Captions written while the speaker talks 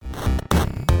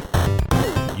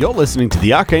You're listening to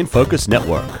the Arcane Focus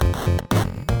Network.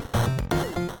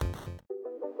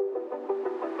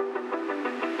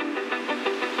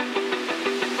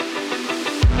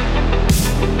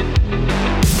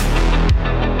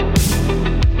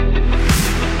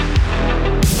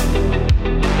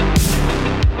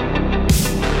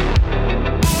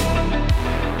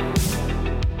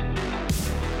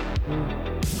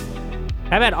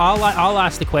 How about I'll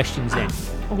ask the questions then.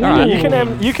 All right.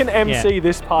 You can MC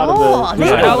this part of the.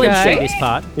 there I'll we go. MC this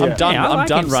part. Yeah. I'm done. Yeah, I I'm like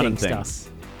done MCing running stuff. things.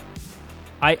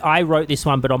 I wrote this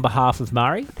one, but on behalf of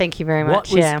Mari. Thank you very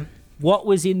much. What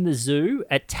was in the zoo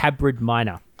at Tabrid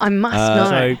Minor? I must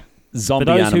know. So Zombie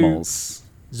those who- animals.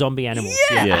 zombie animals.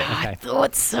 Yeah. Okay.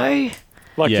 Thought so.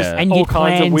 Like Yeah. just And all you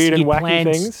kinds planned- of weird and you wacky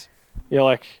planned- things. You're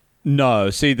like, No,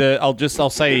 see, I'll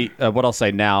say what I'll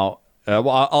say now.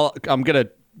 I'm gonna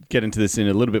get into this in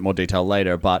a little bit more detail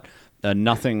later, but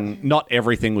not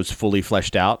everything was fully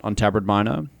fleshed out on Tabard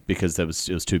Minor because it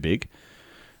was too big.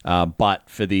 But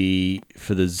for the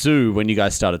zoo, when you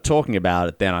guys started talking about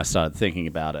it, then I started thinking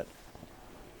about it.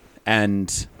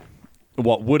 And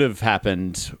what would have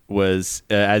happened was,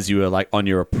 as you were like on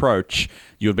your approach,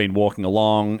 you had been walking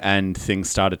along and things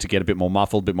started to get a bit more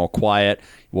muffled, a bit more quiet.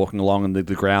 Walking along and the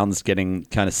ground's getting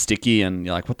kind of sticky and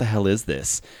you're like, what the hell is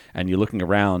this? And you're looking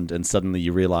around and suddenly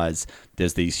you realize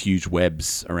there's these huge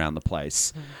webs around the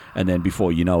place. And then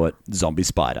before you know it, zombie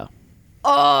spider.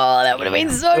 Oh, that would have been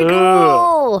so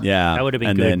cool. Yeah. That would have been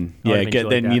and good. then, I would yeah, have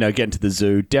enjoyed that. get into the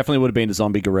zoo. Definitely would have been a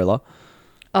zombie gorilla.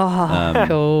 Oh,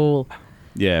 cool.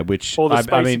 Yeah, which or the I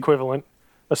space mean, equivalent.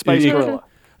 A space Yeah. gorilla.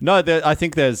 No, I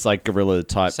think there's like gorilla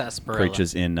type Sarsaparilla.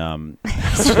 creatures in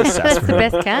That's the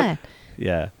best kind.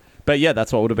 yeah. But yeah,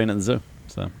 that's what would have been at the zoo.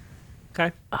 So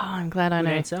Okay. Oh, I'm glad I Good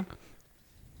know. answer.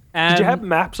 Did you have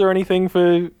maps or anything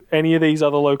for any of these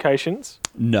other locations?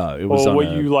 no, it was Or on were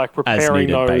a you like preparing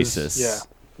as-needed those? basis.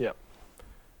 Yeah.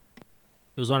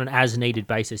 It was on an as-needed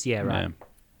basis. Yeah, right.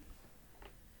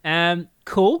 Yeah.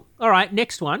 Cool. All right,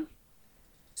 next one.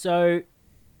 So,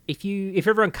 if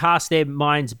everyone casts their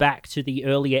minds back to the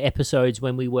earlier episodes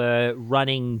when we were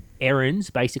running errands,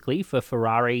 basically for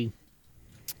Ferrari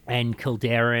and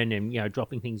Calderon, and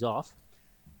dropping things off,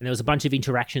 and there was a bunch of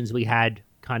interactions we had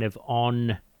kind of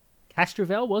on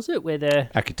Castrovel, was it? Where the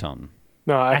Akiton.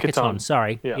 No, Akaton, Akaton.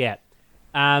 sorry. Yeah.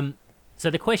 So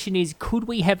the question is, could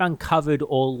we have uncovered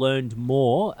or learned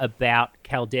more about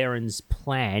Calderon's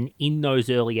plan in those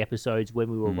early episodes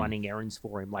when we were running errands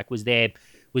for him? Like, was there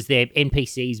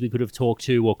NPCs we could have talked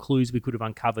to or clues we could have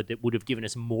uncovered that would have given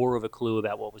us more of a clue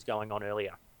about what was going on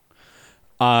earlier?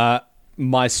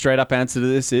 My straight up answer to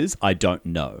this is I don't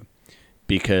know,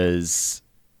 because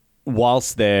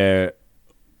whilst there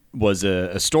was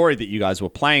a story that you guys were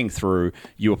playing through,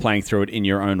 you were playing through it in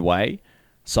your own way.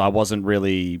 So I wasn't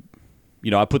really,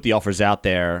 I put the offers out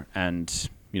there and,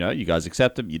 you guys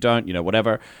accept them, you don't,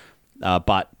 whatever.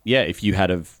 But yeah, if you had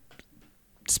have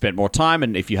spent more time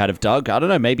and if you had have dug, I don't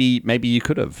know, maybe you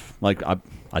could have. Like,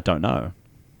 I don't know.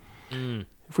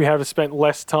 If we had spent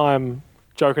less time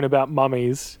joking about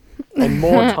mummies and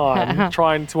more time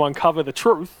trying to uncover the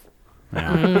truth.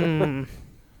 Yeah.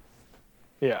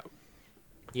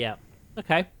 Yeah.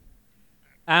 Okay.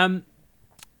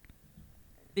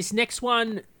 This next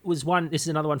one was this is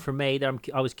another one from me that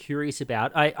I was curious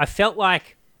about. I felt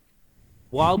like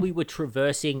while we were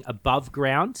traversing above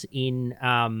ground in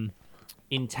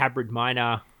Tabrid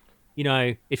Minor,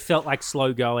 it felt like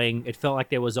slow going. It felt like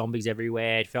there were zombies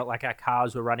everywhere. It felt like our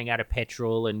cars were running out of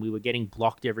petrol and we were getting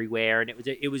blocked everywhere. And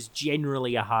it was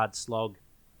generally a hard slog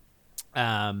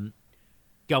going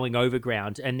over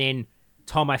ground. And then,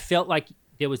 Tom, I felt like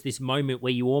there was this moment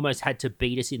where you almost had to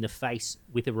beat us in the face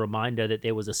with a reminder that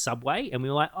there was a subway, and we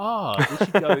were like, "Oh, we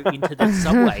should go into the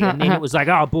subway." And then it was like,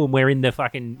 "Oh, boom, we're in the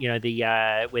fucking, where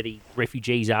the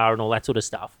refugees are and all that sort of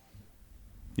stuff."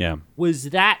 Yeah.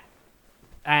 Was that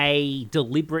a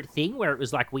deliberate thing where it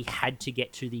was like we had to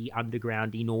get to the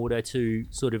underground in order to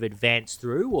sort of advance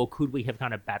through, or could we have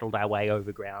kind of battled our way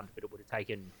over ground, but it would have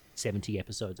taken 70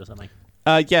 episodes or something?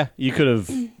 Yeah, you could have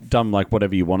done like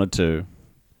whatever you wanted to.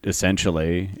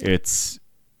 Essentially, it's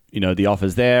the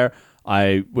offer's there.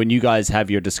 When you guys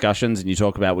have your discussions and you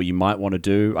talk about what you might want to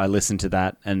do, I listen to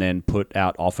that and then put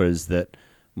out offers that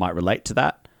might relate to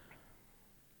that.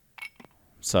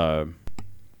 So,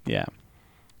 yeah.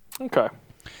 Okay.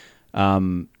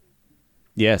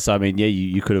 Yeah, so I mean, yeah,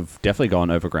 you could have definitely gone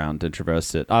overground and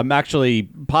traversed it. Actually,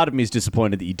 part of me is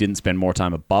disappointed that you didn't spend more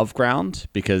time above ground,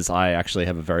 because I actually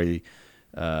have a very,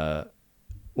 I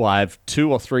have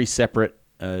 2 or 3 separate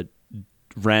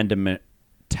random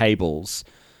tables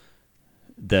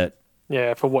that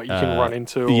Yeah, for what you can run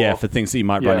into. Yeah, or- for things that you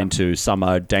might run into. Some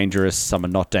are dangerous, some are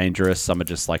not dangerous, some are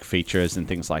just like features and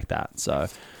things like that. So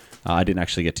I didn't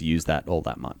actually get to use that all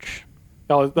that much.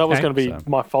 that was Okay. going to be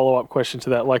my follow-up question to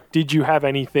that. Like, did you have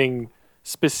anything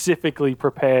specifically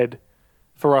prepared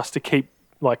for us to keep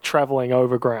like traveling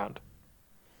over ground?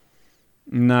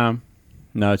 No,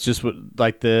 it's just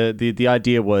like the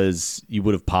idea was you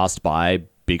would have passed by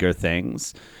bigger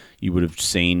things, you would have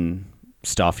seen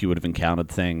stuff, you would have encountered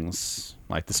things.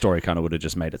 Like the story kind of would have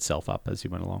just made itself up as you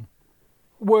went along.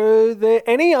 Were there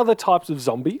any other types of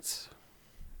zombies?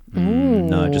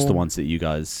 No, just the ones that you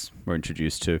guys were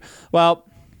introduced to. Well,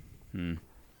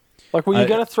 Like, were you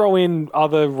going to throw in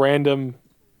other random,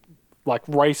 like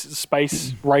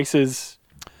space races,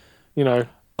 you know,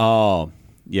 oh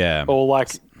yeah, or like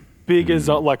bigger,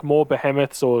 like more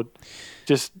behemoths, or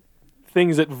just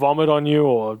things that vomit on you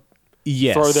or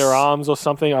yes, throw their arms or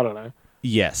something? I don't know.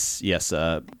 Yes.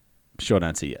 Short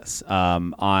answer, yes.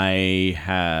 I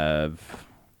have.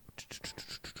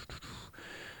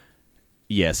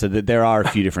 Yeah, so there are a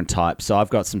few different types. So I've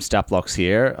got some stat blocks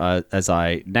here, as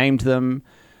I named them: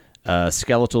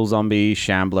 skeletal zombie,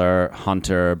 shambler,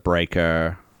 hunter,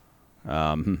 breaker,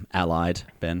 allied,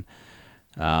 Ben,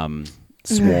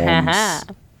 swarms,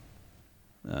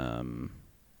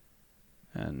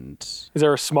 and Is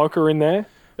there a smoker in there?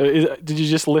 Did you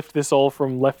just lift this all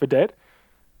from Left 4 Dead?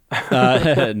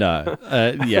 no.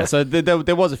 Yeah, so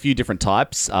there was a few different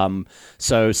types.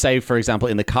 So say, for example,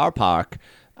 in the car park,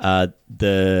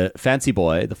 the fancy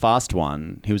boy, the fast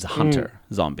one, he was a hunter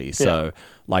zombie. So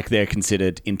like they're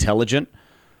considered intelligent.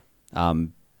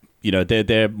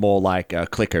 They're more like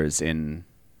clickers in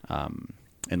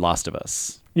Last of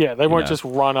Us. Yeah, they won't know. just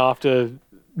run after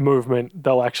movement.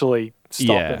 They'll actually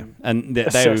stop and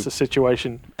assess the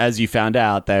situation. As you found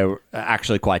out, they were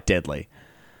actually quite deadly.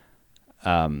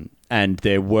 And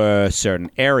there were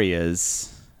certain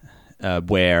areas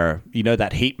where,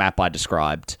 that heat map I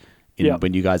described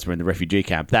when you guys were in the refugee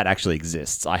camp, that actually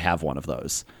exists. I have one of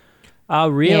those. Oh,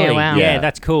 really? Yeah, wow. Yeah,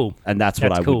 that's cool. And that's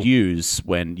what I cool. would use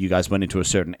when you guys went into a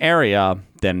certain area,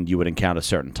 then you would encounter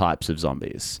certain types of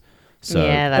zombies. So,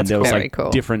 Yeah, that's and there was very like cool.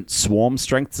 different swarm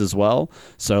strengths as well.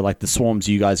 So like the swarms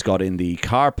you guys got in the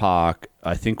car park,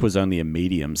 I think was only a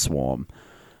medium swarm.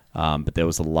 But there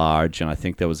was a large, and I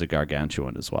think there was a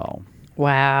gargantuan as well.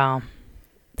 Wow.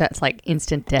 That's like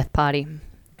instant death party.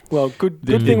 Well, good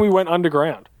thing we went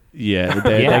underground. Yeah,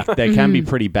 they can be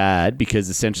pretty bad because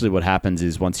essentially what happens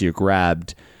is once you're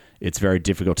grabbed, it's very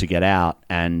difficult to get out.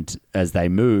 And as they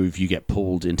move, you get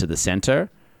pulled into the center.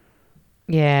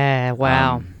 Yeah,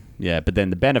 wow. Yeah, but then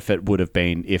the benefit would have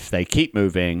been if they keep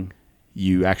moving,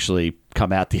 you actually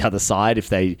come out the other side. If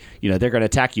they, they're going to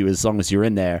attack you as long as you're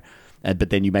in there. But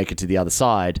then you make it to the other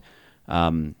side,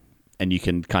 and you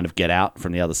can kind of get out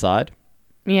from the other side.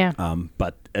 Yeah.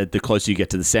 But the closer you get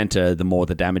to the center, the more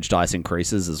the damage dice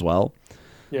increases as well.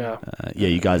 Yeah.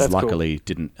 You guys That's luckily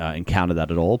didn't encounter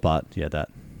that at all, but yeah, that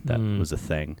was a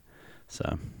thing.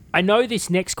 So I know this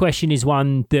next question is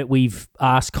one that we've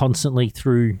asked constantly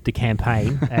through the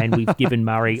campaign, and we've given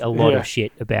Murray a lot of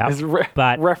shit about. It's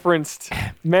but referenced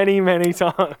many, many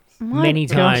times. many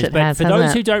gosh, times. it But has, for hasn't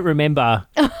those it? who don't remember,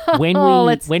 when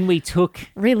let's we took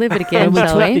relive it again, when we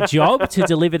shall took we? the job to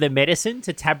deliver the medicine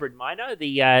to Tabard Minor,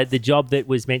 the job that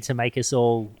was meant to make us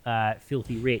all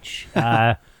filthy rich,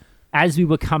 as we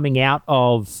were coming out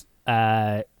of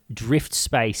drift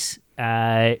space,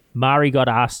 Mari got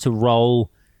asked to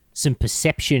roll some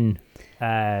perception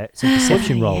rolls.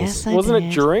 Yes, I Wasn't it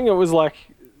did. during? It was like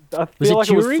I Was feel it like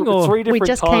it was during or- three different We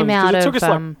just times. came 'cause out it took of. us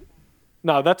like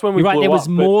no, that's when we You're right. blew There was up,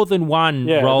 but more than one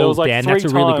yeah, roll there was like down. three That's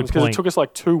a really times good because it point. took us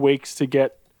like 2 weeks to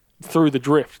get through the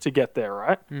drift to get there,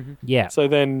 right? Yeah. So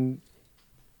then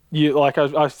you like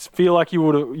I feel like you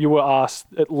were asked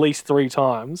at least 3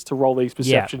 times to roll these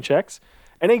perception checks,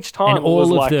 and each time And it was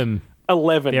all of like them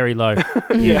 11. very low.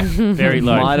 yeah. Very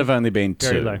low. might have only been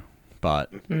Very 2, low.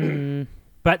 but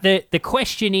But the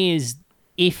question is,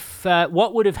 if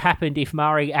what would have happened if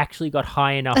Mari actually got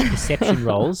high enough perception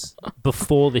rolls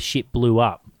before the ship blew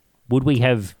up? Would we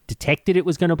have detected it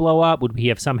was going to blow up? Would we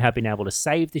have somehow been able to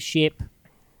save the ship?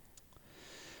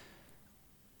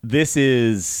 this.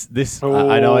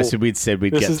 I know we'd said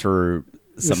we'd This get is- through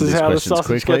some This of is these how the questions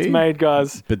sausage quickly. gets made,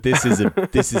 guys. But this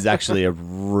is actually a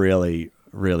really,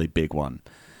 really big one.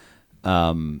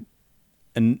 And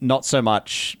not so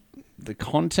much the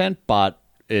content, but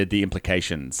the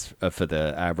implications for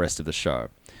the rest of the show.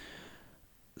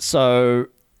 So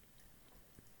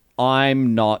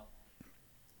I'm not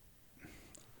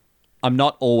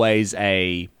always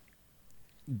the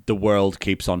world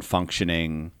keeps on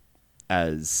functioning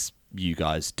as you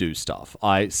guys do stuff.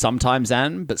 I sometimes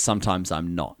am, but sometimes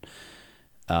I'm not.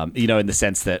 In the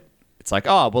sense that it's like,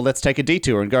 oh, well, let's take a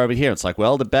detour and go over here. It's like,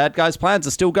 well, the bad guys' plans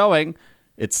are still going.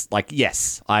 It's like,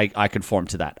 yes, I conform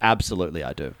to that. Absolutely,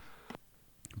 I do.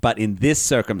 But in this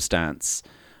circumstance,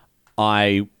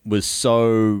 I was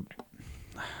so...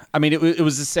 I mean, it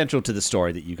was essential to the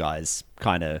story that you guys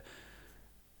kind of...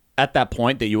 At that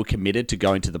point that you were committed to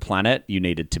going to the planet, you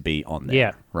needed to be on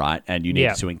there, right? And you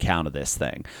needed to encounter this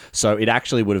thing. So it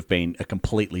actually would have been a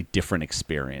completely different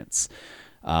experience.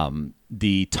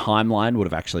 The timeline would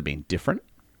have actually been different.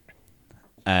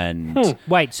 And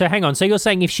wait, so hang on. So you're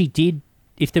saying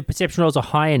if the perception rolls are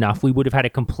high enough, we would have had a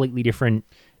completely different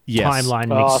timeline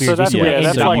and experience. So that's, ended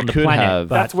up like, on the planet.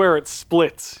 That's where it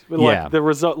splits. Like the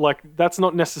result, like that's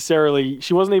not necessarily.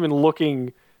 She wasn't even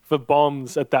looking for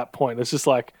bombs at that point. It's just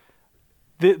like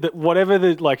whatever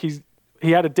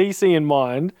he had a DC in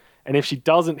mind, and if she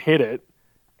doesn't hit it,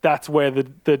 that's where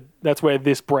that's where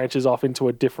this branches off into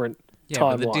a different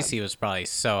timeline. But the DC was probably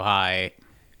so high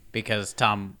because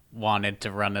Tom wanted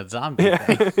to run a zombie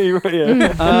thing.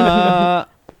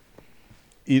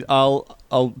 I'll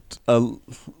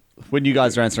when you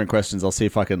guys are answering questions, I'll see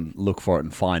if I can look for it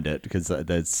and find it because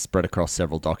they're spread across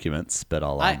several documents. But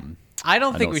I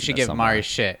don't think we should give Mari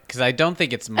shit because I don't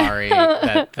think it's Mari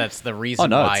that's the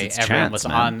reason why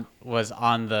everyone was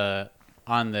on the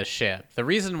ship. The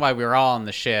reason why we were all on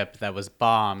the ship that was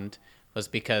bombed was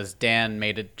because Dan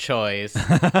made a choice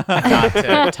not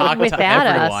to talk to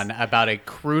everyone about a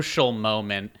crucial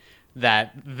moment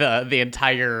that the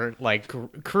entire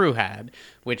crew had,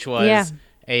 which was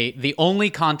the only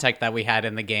contact that we had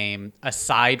in the game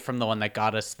aside from the one that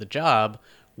got us the job,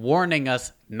 warning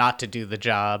us not to do the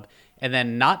job. And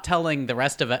then not telling the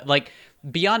rest of it,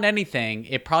 beyond anything,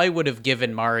 it probably would have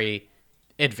given Mari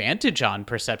advantage on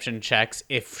perception checks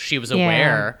if she was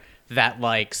aware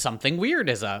that something weird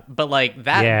is up. But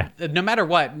no matter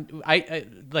what, I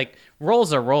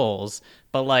rolls are rolls.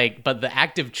 But the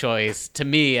active choice to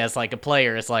me as a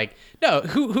player is no,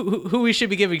 who we should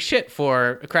be giving shit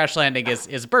for crash landing is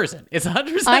Burzin. It's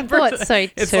 100%. I thought so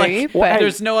too. It's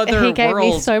there's no other. He gave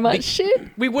me so much shit.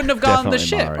 We wouldn't have gone on the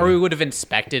Definitely ship, Mari. or we would have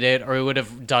inspected it, or we would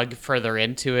have dug further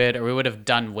into it, or we would have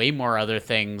done way more other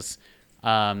things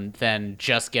than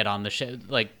just get on the ship.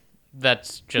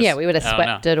 That's just we would have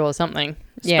swept it or something.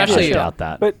 Especially sure. doubt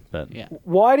that. But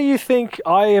why do you think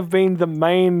I have been the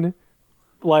main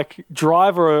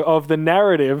driver of the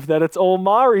narrative that it's all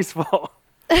Mari's fault?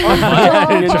 I'm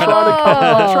trying to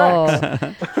cover the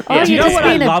tracks. Do you know just what I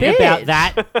being a love bitch. about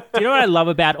that? Do you know what I love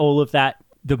about all of that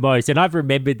the most? And I've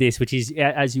remembered this, which is,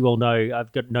 as you all know,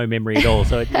 I've got no memory at all,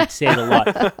 so it said a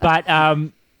lot. But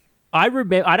I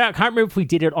remember, can't remember if we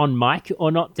did it on mic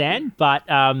or not, Dan. But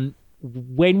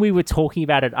when we were talking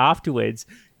about it afterwards,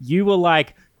 you were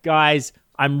like, guys,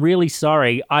 I'm really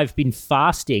sorry. I've been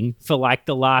fasting for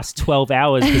the last 12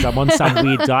 hours because I'm on some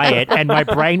weird diet and my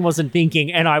brain wasn't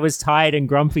thinking and I was tired and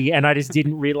grumpy and I just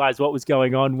didn't realize what was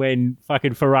going on when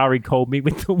fucking Ferrari called me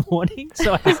with the warning.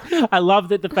 So I love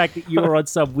that the fact that you were on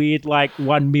some weird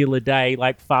one meal a day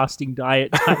fasting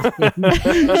diet type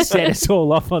thing set us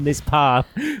all off on this path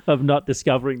of not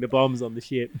discovering the bombs on the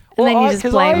ship. And then you just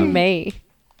blame me.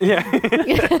 Yeah.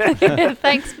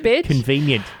 Thanks, bitch.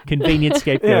 Convenient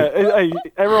scapegoat. Hey,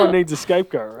 everyone needs a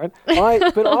scapegoat,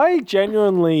 right? But I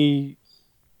genuinely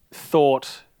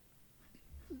thought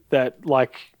that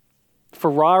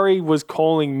Ferrari was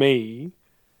calling me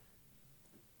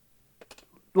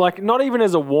not even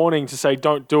as a warning to say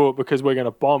don't do it because we're going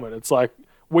to bomb it. It's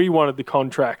we wanted the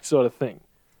contract sort of thing.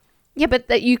 Yeah, but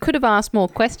that you could have asked more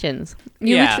questions.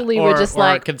 You literally were just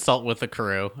or consult with the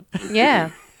crew.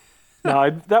 Yeah.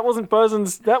 No, that wasn't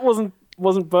Burzen's. That wasn't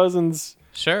Burzen's.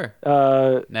 Sure.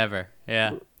 Never.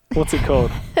 Yeah. What's it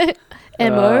called?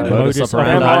 MO. Modus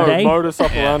operandi. Modus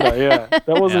operandi. Yeah,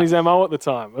 that wasn't his MO at the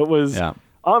time. It was. Yeah.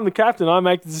 I'm the captain. I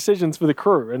make the decisions for the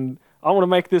crew, and I want to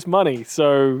make this money.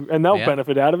 So, and they'll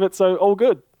benefit out of it. So, all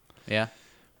good. Yeah.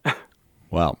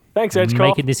 Well, Thanks, Edgecomb.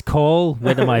 Making this call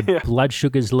whether my blood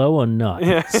sugar's low or not.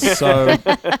 so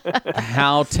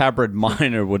how Tabrid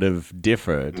Minor would have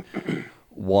differed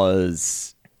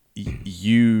was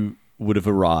you would have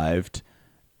arrived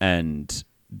and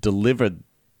delivered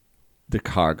the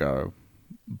cargo,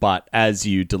 but as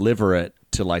you deliver it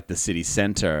to the city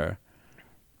center,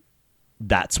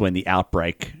 that's when the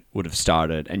outbreak would have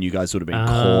started and you guys would have been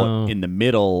caught in the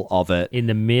middle of it. In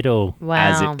the middle. Wow.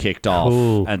 As it kicked off.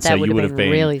 Cool. And That so would you would have have been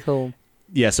been really cool.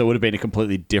 Yeah, so it would have been a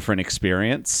completely different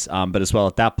experience. But as well,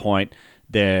 at that point,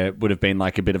 there would have been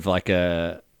a bit of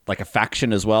a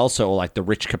faction as well. So the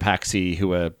rich Capaxi who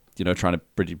were trying to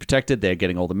be protected. They're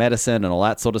getting all the medicine and all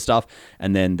that sort of stuff.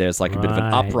 And then there's like a bit of an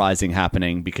uprising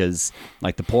happening because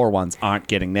like the poor ones aren't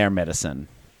getting their medicine.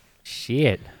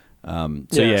 Shit. So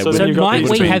might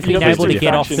we have been able to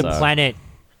get off the planet?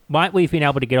 Might we have been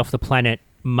able to get off the planet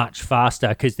much faster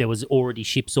because there was already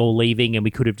ships all leaving and we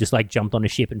could have just like jumped on a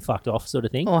ship and fucked off, sort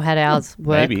of thing? Or had ours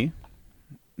work?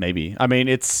 Maybe. I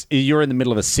mean, you're in the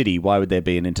middle of a city. Why would there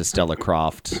be an interstellar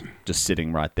craft just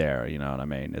sitting right there? You know what I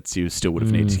mean? You still would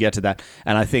have needed to get to that.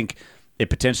 And I think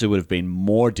it potentially would have been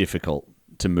more difficult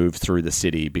to move through the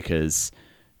city because,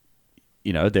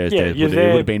 it would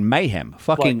have been mayhem.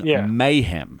 Fucking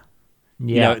mayhem.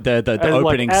 Yeah. The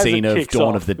opening scene of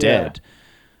Dawn of the Dead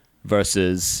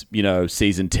versus,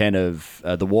 season 10 of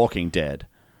The Walking Dead.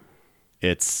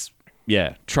 It's...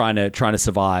 Yeah, trying to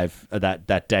survive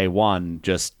that day one.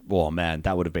 Just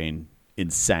that would have been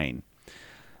insane.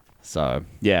 So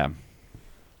yeah.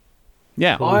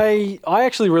 I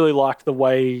actually really liked the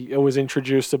way it was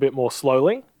introduced a bit more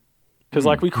slowly, because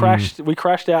like we crashed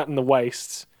out in the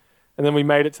wastes, and then we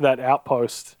made it to that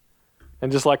outpost,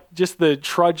 and just the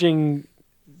trudging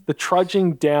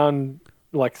down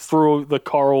like through the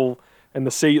coral and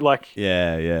the sea, like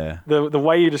the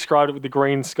way you described it with the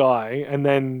green sky, and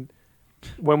then.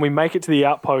 When we make it to the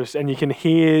outpost and you can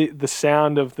hear the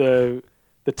sound of the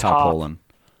tarp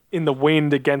in the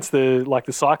wind against the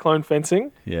cyclone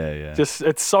fencing. Yeah. Just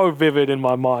it's so vivid in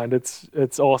my mind.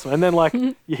 It's awesome. And then like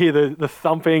you hear the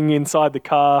thumping inside the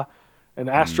car and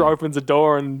Astra opens a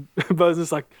door and Buzz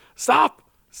is like, stop,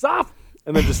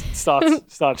 and then just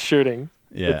starts shooting.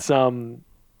 Yeah. It's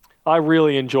I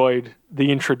really enjoyed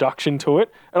the introduction to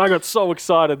it, and I got so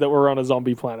excited that we're on a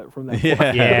zombie planet from that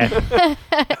point. Yeah.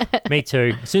 Me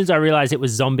too. As soon as I realized it was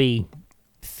zombie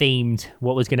themed,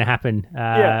 what was going to happen,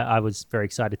 I was very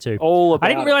excited too. I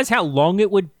didn't realize how long it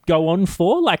would go on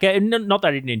for. Like, not that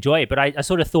I didn't enjoy it, but I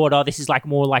sort of thought, this is like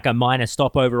more like a minor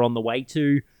stopover on the way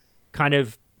to kind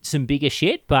of some bigger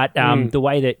shit. But the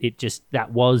way that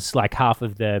that was like half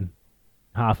of the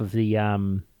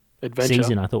adventure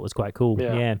season, I thought was quite cool.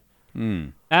 Yeah.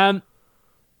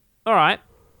 All right,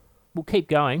 we'll keep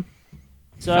going.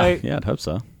 So yeah, I'd hope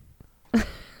so.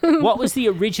 What was the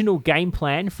original game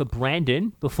plan for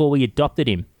Brandon before we adopted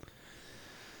him?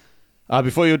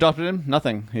 Before you adopted him,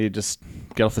 nothing. He'd just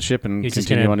get off the ship and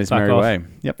continue on his merry way.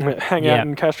 Yep. Hang out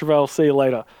in Castrovel. See you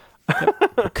later.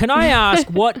 Can I ask,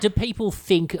 what do people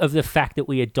think of the fact that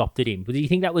we adopted him? Do you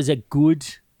think that was a good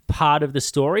part of the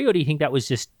story, or do you think that was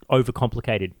just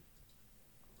overcomplicated?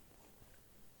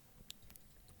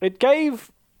 It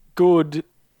gave good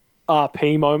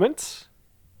RP moments.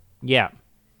 Yeah.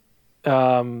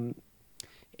 But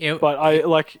I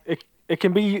like it. It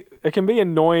can be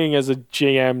annoying as a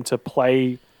GM to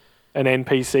play an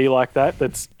NPC like that.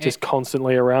 That's just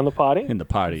constantly around the party. In the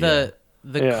party. The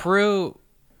crew,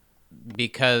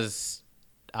 because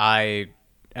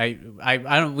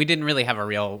we didn't really have a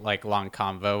real like long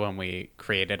convo when we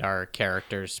created our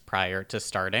characters prior to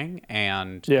starting,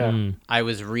 and I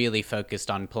was really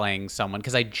focused on playing someone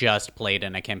because I just played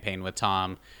in a campaign with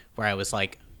Tom where I was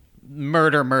like,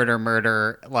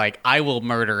 murder, like I will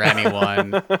murder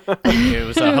anyone. It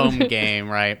was a home game,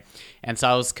 right? And so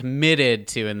I was committed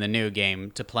to, in the new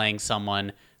game, to playing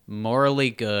someone morally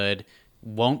good,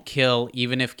 won't kill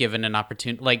even if given an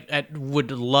opportunity, like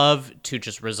would love to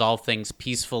just resolve things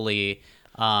peacefully,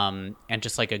 and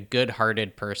just like a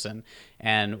good-hearted person.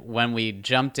 And when we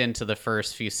jumped into the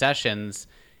first few sessions,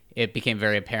 it became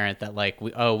very apparent that like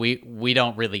we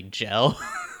don't really gel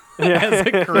as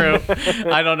a crew.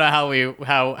 I don't know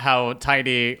how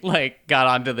Tiny like got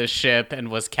onto the ship and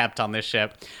was kept on the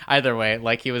ship. Either way,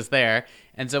 like he was there.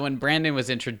 And so when Brandon was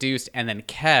introduced and then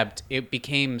kept, it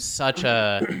became such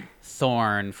a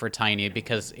thorn for Tiny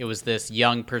because it was this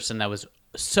young person that was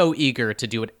so eager to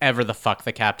do whatever the fuck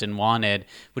the captain wanted,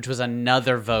 which was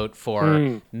another vote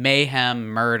for mayhem,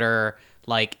 murder,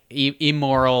 like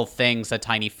immoral things that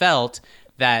Tiny felt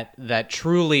that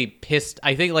truly pissed,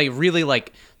 I think, like really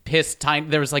like pissed Tiny.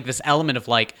 There was like this element of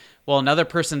like, well, another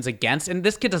person's against, and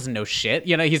this kid doesn't know shit,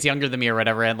 he's younger than me or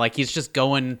whatever, and like he's just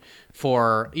going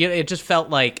for, it just felt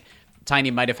like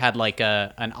Tiny might have had like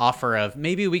an offer of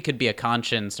maybe we could be a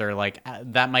conscience, or like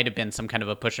that might have been some kind of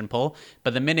a push and pull.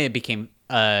 But the minute it became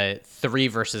 3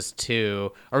 versus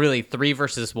 2, or really 3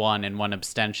 versus 1 and 1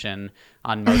 abstention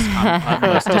on most on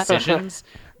most decisions,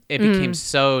 it became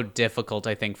so difficult,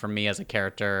 I think, for me as a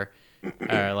character,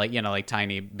 or like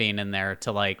Tiny being in there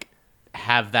to like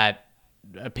have that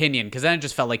opinion, because then it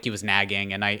just felt like he was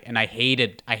nagging, and I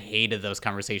hated those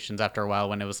conversations after a while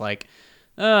when it was like,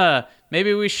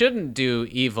 maybe we shouldn't do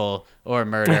evil or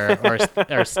murder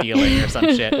or stealing or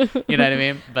some shit. You know what I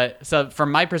mean? But so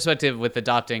from my perspective with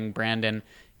adopting Brandon,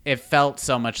 it felt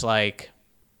so much like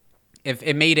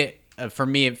it made it for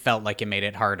me. It felt like it made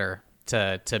it harder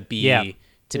to be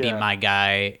be my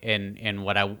guy in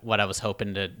what I was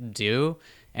hoping to do,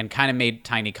 and kind of made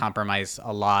Tiny compromise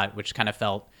a lot, which kind of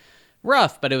felt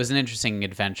rough, but it was an interesting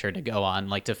adventure to go on,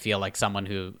 like to feel like someone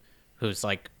who's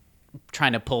like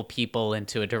trying to pull people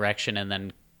into a direction and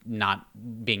then not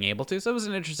being able to. So it was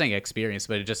an interesting experience,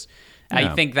 but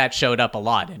I think that showed up a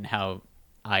lot in how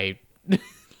I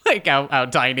like how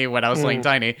Tiny, when I was playing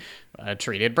Tiny,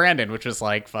 treated Brandon, which was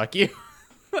like, fuck you.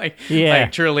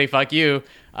 like truly fuck you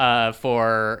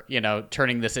for,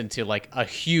 turning this into like a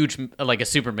huge, like a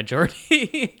super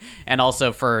majority and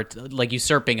also for like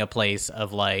usurping a place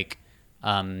of like,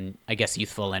 I guess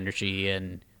youthful energy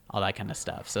and all that kind of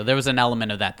stuff. So there was an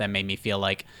element of that made me feel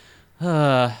like,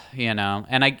 and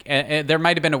there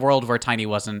might have been a world where Tiny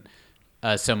wasn't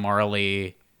so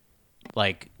morally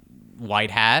like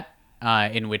white hat,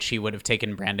 in which he would have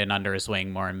taken Brandon under his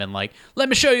wing more and been like, let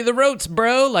me show you the ropes,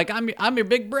 bro. Like I'm your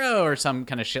big bro or some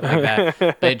kind of shit like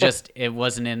that. But it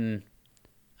wasn't in,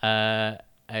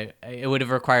 it would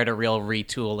have required a real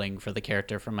retooling for the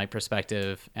character from my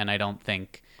perspective. And I don't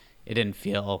think it didn't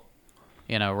feel,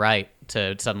 right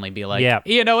to suddenly be like,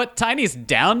 you know what? Tiny's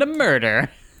down to murder.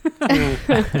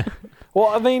 Well,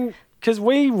 I mean, because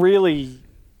we really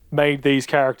made these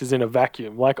characters in a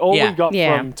vacuum. Like, all we got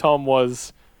from Tom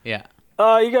was, you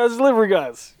guys, delivery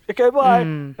guys. Okay, bye.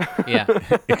 Yeah.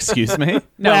 Excuse me?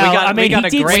 No, well, we got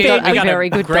a very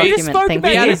good document.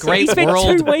 We had a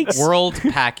great world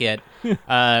packet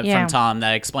from Tom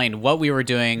that explained what we were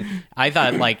doing. I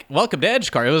thought, like, welcome to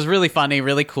EdgeCard. It was really funny,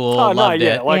 really cool. Loved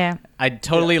it. I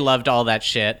totally loved all that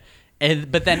shit.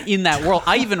 But then in that world,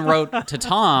 I even wrote to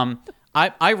Tom.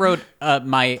 I wrote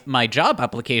my job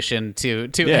application to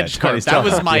EdgeCard. That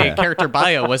was my character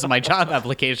bio, was my job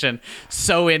application.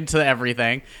 So into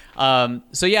everything.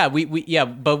 So yeah,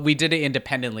 but we did it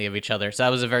independently of each other. So that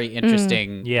was a very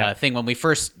interesting thing. When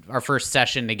our first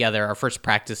session together, our first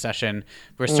practice session,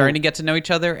 we're starting to get to know each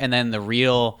other, and then the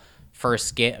real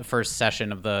first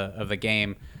session of the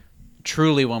game.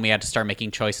 Truly, when we had to start making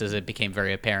choices, it became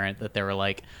very apparent that they were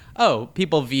like, oh,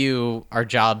 people view our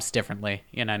jobs differently.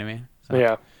 You know what I mean? So.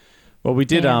 Yeah. Well, we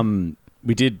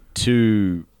did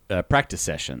 2 practice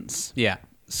sessions. Yeah.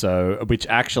 So, which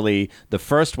actually, the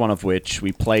first one of which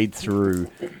we played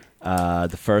through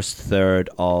the first third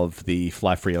of the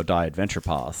Fly Free or Die Adventure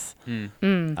Path.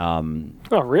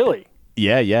 Oh, really?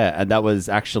 Yeah. And that was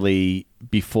actually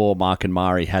before Mark and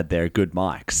Mari had their good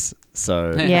mics.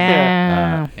 So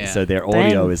so their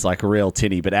audio is like real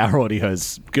tinny, but our audio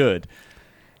is good.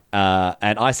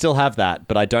 And I still have that,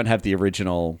 but I don't have the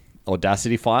original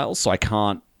Audacity files, so I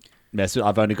can't mess with it.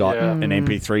 I've only got an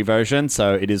MP3 version,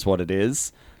 so it is what it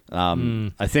is. I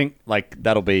think like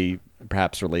that'll be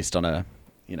perhaps released on a,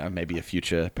 maybe a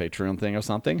future Patreon thing or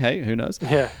something. Hey, who knows?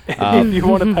 Yeah. If you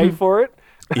want to pay for it.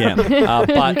 Yeah.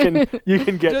 But you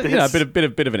can get this. A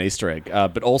bit of an Easter egg,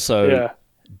 but also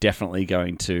definitely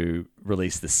going to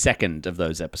release the second of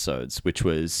those episodes, which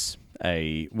was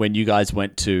when you guys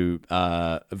went to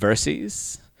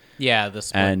Verces. Yeah, the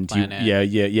split planet.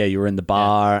 You were in the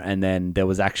bar, and then there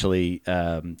was actually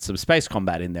some space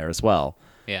combat in there as well.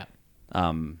 Yeah.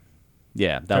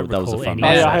 That was a fun.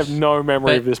 I have no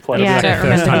memory of this planet.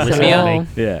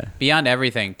 Beyond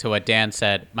everything, to what Dan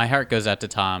said, my heart goes out to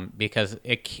Tom, because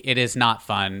it is not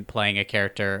fun playing a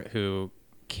character who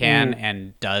can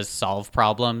and does solve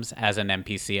problems as an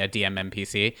NPC, a DM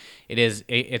NPC.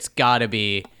 It's got to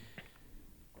be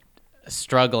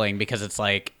struggling, because it's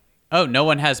like, oh, no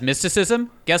one has mysticism?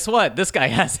 Guess what? This guy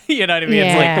has. You know what I mean?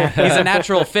 Yeah. It's like he's a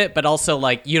natural fit, but also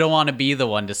like you don't want to be the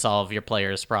one to solve your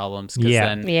players' problems, because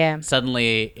then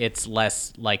suddenly it's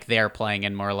less like they're playing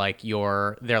and more like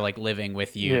they're like living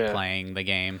with you playing the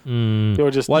game.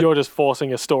 You're just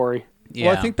forcing a story. Yeah.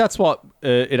 Well, I think that's what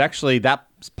that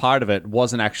part of it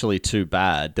wasn't actually too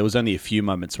bad. There was only a few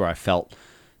moments where I felt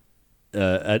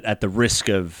at the risk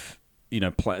of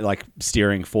like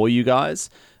steering for you guys.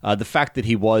 The fact that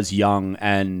he was young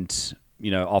and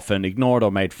often ignored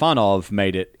or made fun of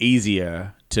made it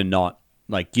easier to not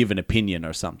like give an opinion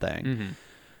or something.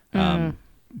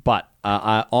 But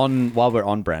while we're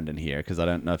on Brandon here, because I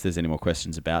don't know if there's any more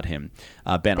questions about him,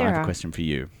 Ben, I have a question for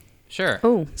you. Sure.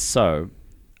 Ooh. So,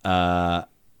 not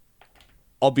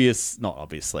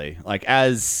obviously, like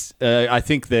as I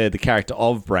think the character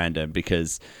of Brandon,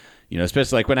 because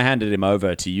especially like when I handed him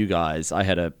over to you guys, I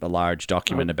had a large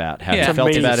document about how he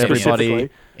felt about everybody.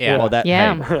 Yeah. Well,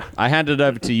 hey, I handed it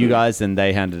over to you guys, and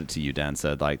they handed it to you, Dan.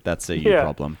 So like that's a you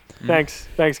problem. Thanks,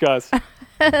 guys.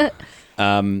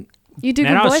 You do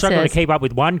Man, I good was struggling to voices. keep up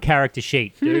with one character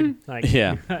sheet, dude. Like,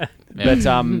 But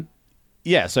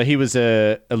so he was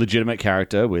a legitimate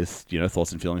character with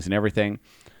thoughts and feelings and everything,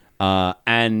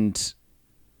 and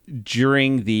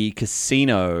during the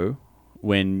casino,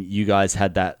 when you guys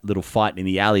had that little fight in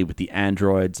the alley with the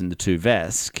androids and the two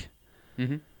Vesk,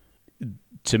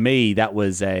 to me that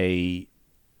was a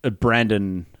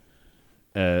Brandon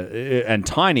and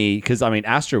Tiny, because I mean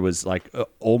Astra was like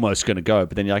almost going to go,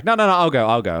 but then you're like, no, I'll go,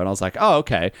 and I was like, oh,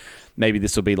 okay, maybe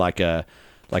this will be like a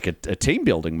team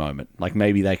building moment, like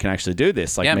maybe they can actually do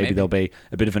this, like maybe there'll be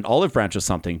a bit of an olive branch or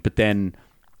something. But then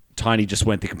Tiny just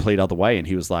went the complete other way, and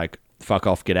he was like, fuck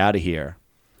off, get out of here.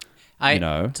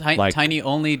 Tiny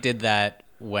only did that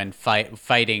when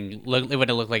fighting when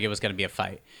it looked like it was going to be a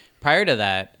fight. Prior to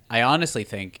that, I honestly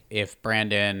think if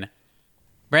Brandon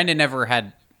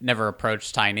never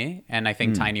approached Tiny, and I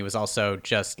think Tiny was also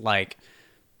just like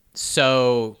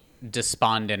so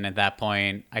despondent at that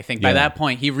point. I think by that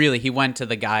point he went to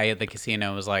the guy at the casino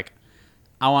and was like,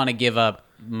 I want to give up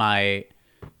my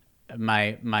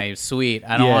suite.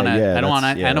 I don't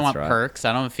want perks.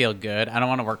 I don't feel good. I don't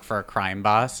want to work for a crime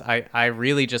boss. I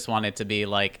really just want it to be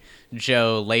like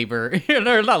Joe labor,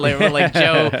 or not labor, like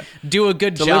Joe do a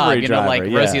good job, driver, like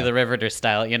Rosie the Riveter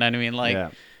style. You know what I mean?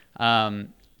 Like,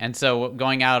 and so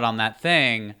going out on that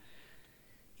thing,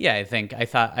 I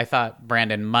thought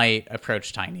Brandon might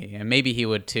approach Tiny, and maybe he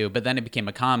would too. But then it became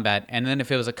a combat, and then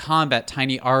if it was a combat,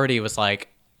 Tiny already was like,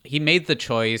 he made the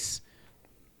choice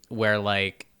where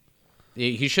like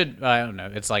he should. I don't know.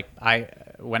 It's like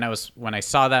when I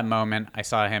saw that moment, I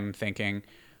saw him thinking,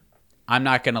 I'm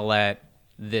not gonna let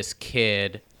this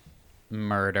kid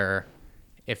murder.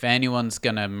 If anyone's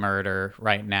gonna murder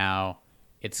right now,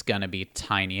 it's gonna be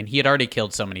Tiny. And he had already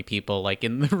killed so many people, like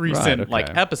in the recent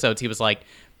episodes. He was like,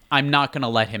 I'm not gonna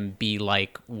let him be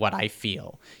like what I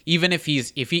feel. Even if he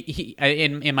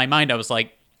in my mind, I was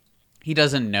like, he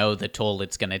doesn't know the toll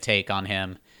it's gonna take on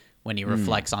him when he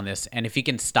reflects on this. And if he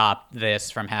can stop this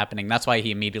from happening, that's why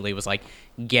he immediately was like,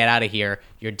 get out of here.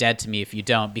 You're dead to me if you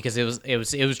don't. Because it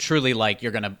was truly like,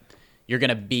 you're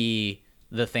gonna be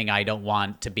the thing I don't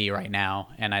want to be right now,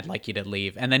 and I'd like you to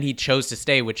leave. And then he chose to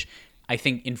stay, which I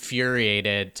think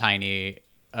infuriated Tiny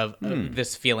of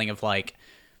this feeling of like,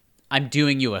 I'm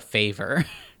doing you a favor,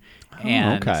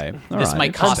 and this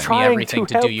might cost me everything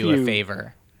to do you a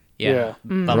favor. Yeah.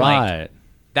 But like,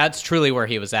 that's truly where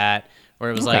he was at, where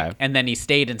it was like, and then he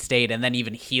stayed, and then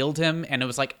even healed him, and it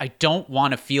was like, I don't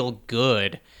want to feel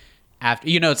good after,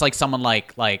 it's like someone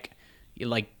like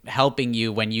helping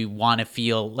you when you want to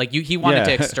feel like he wanted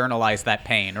to externalize that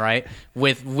pain, right?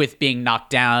 With being knocked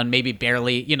down, maybe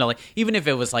barely, like even if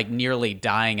it was like nearly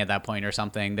dying at that point or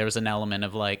something, there was an element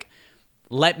of like,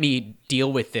 let me deal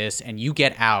with this and you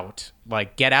get out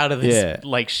of this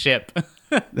like ship.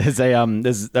 There's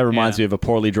that reminds me of a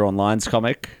Poorly Drawn Lines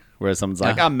comic where someone's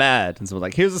like, I'm mad, and someone's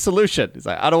like, here's a solution. He's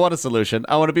like, I don't want a solution,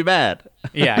 I want to be mad.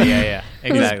 Yeah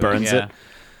exactly. Just burns it.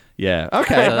 Yeah.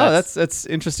 Okay. So that's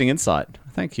interesting insight.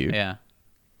 Thank you. Yeah.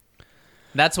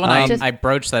 That's when I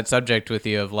broached that subject with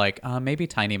you of like, maybe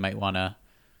Tiny might want to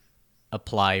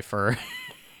apply for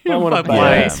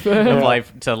apply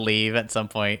to leave at some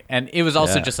point. And it was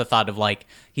also just a thought of like,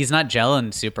 he's not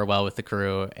gelling super well with the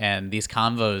crew, and these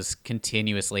convos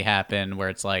continuously happen where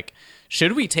it's like,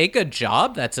 should we take a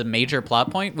job that's a major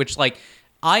plot point? Which like,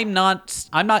 I'm not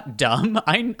dumb.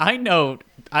 I know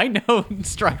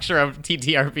structure of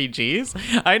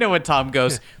TTRPGs. I know when Tom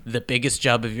goes, the biggest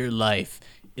job of your life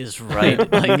is right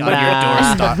like on your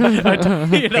doorstep.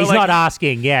 He's like, not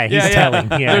asking. Yeah, he's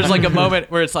telling. Yeah. There's like a moment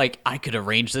where it's like, I could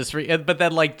arrange this for you, but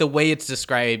then like the way it's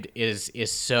described is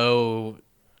so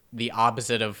the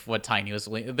opposite of what Tiny was.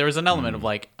 There was an element of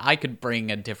like, I could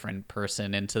bring a different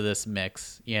person into this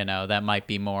mix, that might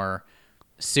be more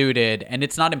suited, and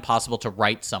it's not impossible to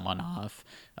write someone off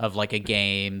of like a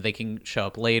game. They can show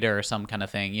up later or some kind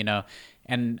of thing,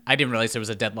 and I didn't realize there was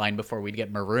a deadline before we'd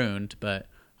get marooned, but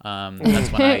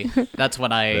that's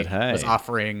when I was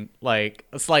offering like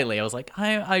slightly. I was like,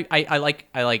 I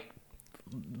like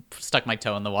stuck my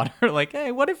toe in the water like,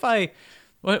 hey, what if I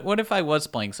was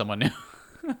playing someone new?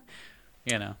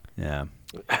 Yeah.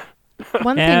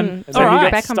 One thing. So you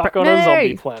get stuck on a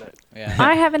zombie planet. Yeah.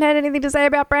 I haven't had anything to say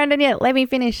about Brandon yet. Let me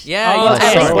finish. Yeah.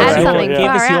 Add something. Give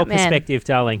us your perspective,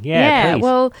 darling. Yeah. Please.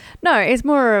 Well, no, it's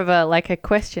more of a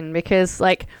question, because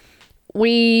like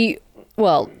it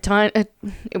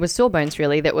was Sawbones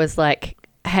really that was like,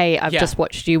 hey, I've just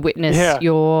watched you witness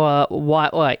your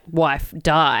wife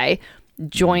die.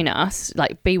 Join us,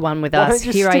 like be one with us.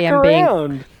 Here I am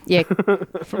around? Yeah.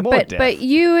 but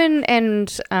you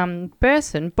and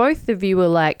Burson, both of you were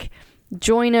like,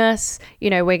 join us,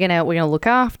 we're gonna look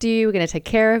after you, we're gonna take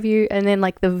care of you. And then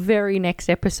like the very next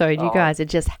episode, you guys are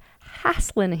just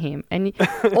hassling him, and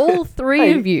all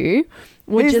three of you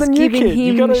were just giving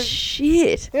him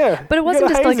shit. Yeah, but it wasn't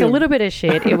just like a little bit of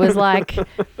shit. It was like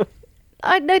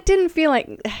I didn't feel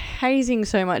like hazing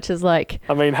so much as like.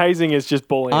 I mean, hazing is just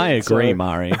bullying. I agree,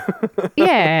 Mari.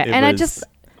 Yeah, and I just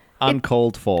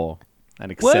uncalled for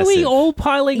and excessive. Were we all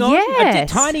piling on?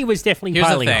 Yes. Tiny was definitely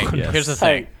piling on. Here's the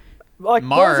thing. Like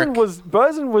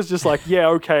Burson was just like, yeah,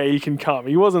 okay, you can come.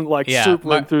 He wasn't like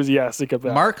super enthusiastic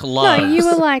about. Mark loves. No, you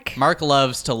were like. Mark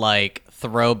loves to like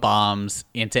throw bombs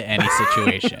into any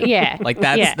situation. Yeah, like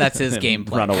that's his game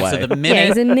plan. Run away. So the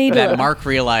minute that Mark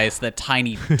realized that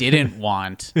Tiny didn't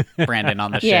want Brandon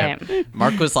on the ship,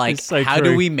 Mark was like, "How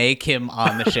do we make him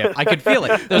on the ship?" I could feel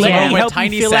it. There's a moment when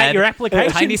Tiny said, your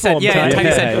application Tiny said, form,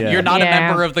 Tiny said, "You're not a Yeah.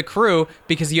 member of the crew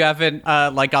because you haven't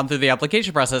like gone through the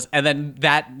application process." And then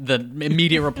the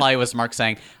immediate reply was Mark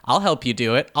saying, "I'll help you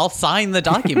do it. I'll sign the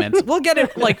documents. We'll get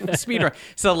it like speed run."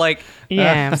 So like,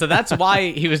 so that's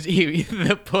why he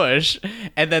the push,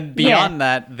 and then beyond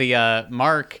that, the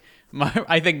Mark,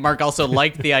 I think Mark also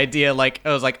liked the idea. Like,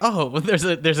 I was like, oh, well,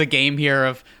 there's a game here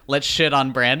of let's shit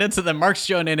on Brandon. So then Mark's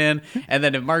joining in, and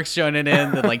then if Mark's joining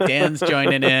in, then like Dan's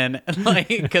joining in, like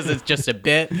because it's just a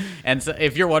bit. And so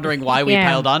if you're wondering why we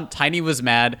piled on, Tiny was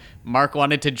mad. Mark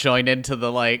wanted to join into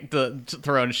the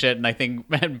throwing shit, and I think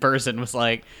Burson was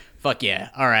like, fuck yeah,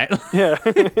 all right.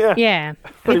 Yeah.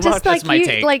 It's just that's my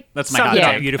take. Like, that's my hot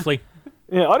take. Beautifully.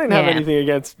 Yeah, I didn't have anything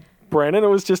against Brandon. It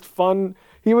was just fun.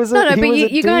 He was a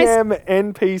you guys DM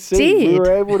NPC. did. We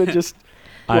were able to just.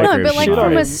 No, but like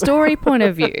from a story point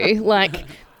of view, like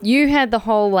you had the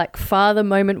whole like father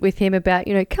moment with him about,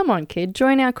 come on, kid,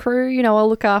 join our crew. I'll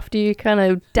look after you, kind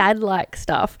of dad-like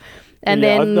stuff. And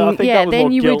then I think that was then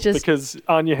more you guilt were just because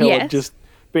Anya Hill had just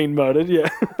been murdered. Yeah.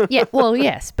 Yeah. Well,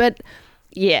 yes, but.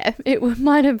 Yeah, it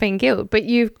might have been guilt, but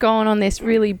you've gone on this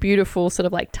really beautiful sort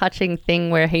of like touching thing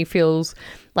where he feels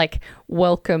like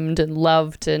welcomed and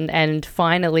loved and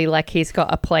finally like he's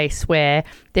got a place where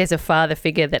there's a father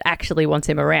figure that actually wants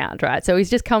him around, right? So he's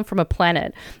just come from a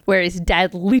planet where his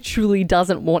dad literally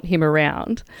doesn't want him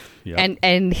around. Yep.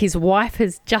 And his wife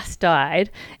has just died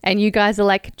and you guys are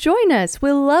like, join us,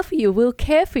 we'll love you, we'll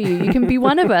care for you, you can be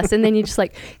one of us. And then you're just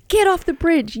like, get off the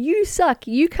bridge, you suck,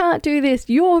 you can't do this,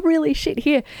 you're really shit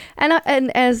here.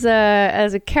 And as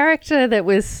a character that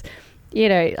was,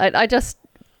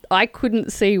 I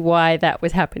couldn't see why that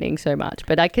was happening so much,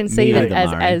 but I can see that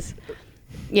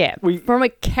from a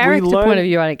character point of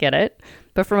view, I don't get it.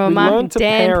 But from a Mark and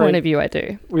Dan point of view, I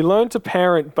do. We learned to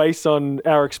parent based on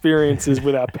our experiences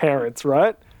with our parents,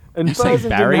 right? And Burson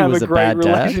Barry didn't have was a a great bad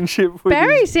dad? relationship with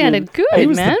Barry sounded good, He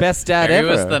was man. the best dad ever.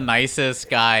 He was the nicest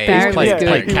guy. Barry was good.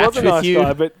 Played he catch was a with nice you.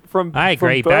 guy, but I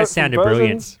agree. Baz sounded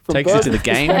brilliant. Takes you to the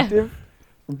game.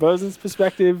 From Burson's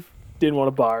perspective, didn't want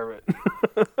to borrow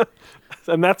it.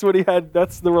 And that's what he had.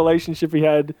 That's the relationship he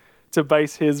had to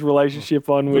base his relationship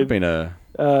on with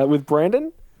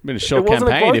Brandon. Been a short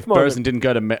campaign if Burson didn't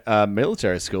go to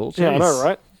military school. Jeez. Yeah, I know,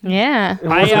 right?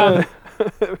 Yeah.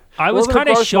 I was kind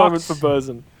of shocked moment for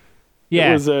Burson.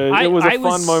 Yeah, it was a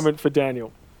fun moment for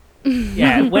Daniel.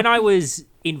 Yeah, when I was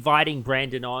inviting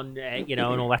Brandon on, and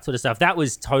all that sort of stuff, that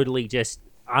was totally just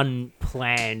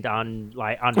unplanned.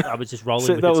 I was just rolling.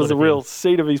 So with that it was sort a of real thing.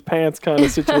 seat of his pants kind of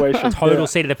situation. Total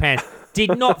seat of the pants.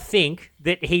 Did not think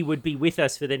that he would be with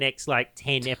us for the next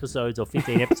 10 episodes or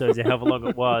 15 episodes, or however long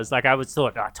it was. I was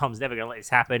thought, Tom's never going to let this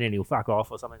happen, and he'll fuck off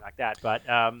or something like that. But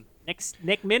next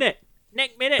minute.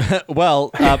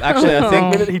 Well, actually, I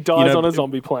think the minute he dies on a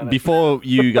zombie planet. Before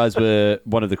you guys were,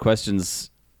 one of the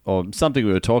questions or something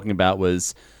we were talking about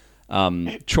was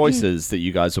choices that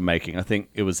you guys were making. I think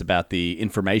it was about the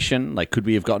information. Like, could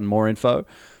we have gotten more info?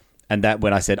 And that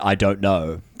when I said I don't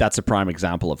know, that's a prime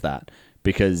example of that,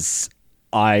 because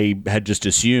I had just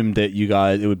assumed that you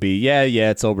guys, it would be,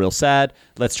 it's all real sad.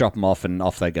 Let's drop them off and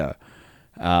off they go.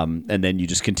 And then you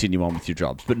just continue on with your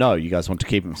jobs. But no, you guys want to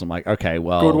keep them. So I'm like, okay,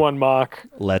 well. Good one, Mark.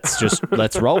 Let's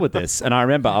roll with this. And I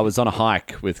remember I was on a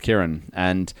hike with Kieran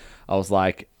and I was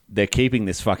like, they're keeping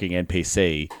this fucking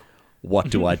NPC. What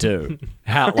do I do?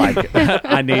 How,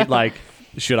 I need,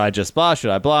 should I just blah?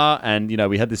 Should I blah? And,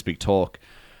 we had this big talk.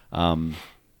 And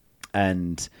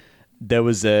there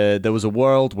was a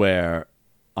world where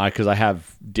because I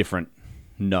have different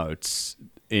notes.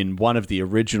 In one of the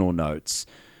original notes,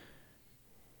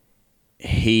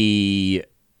 he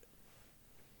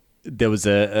there was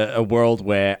a world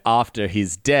where after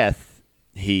his death,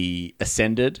 he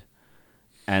ascended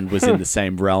and was in the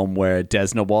same realm where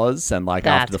Desna was. And like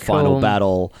after the final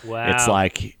battle, it's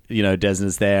like,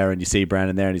 Desna's there and you see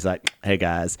Brandon there and he's like, hey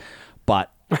guys.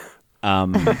 But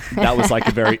that was like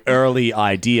a very early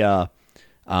idea.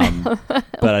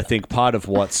 But I think part of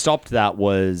what stopped that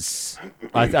was,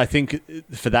 I think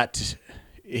for that,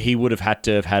 he would have had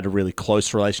to have had a really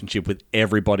close relationship with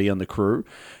everybody on the crew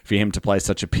for him to play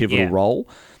such a pivotal role.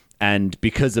 And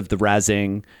because of the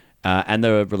razzing and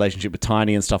the relationship with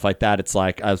Tiny and stuff like that, it's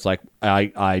like, I was like,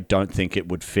 I don't think it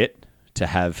would fit to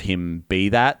have him be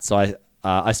that. So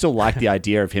I still like the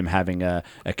idea of him having a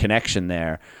connection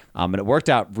there. And it worked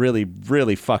out really,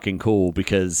 really fucking cool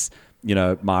because,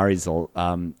 Mari's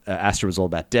Astra was all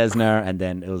about Desna, and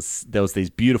then there was these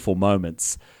beautiful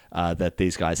moments that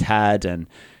these guys had, and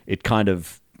it kind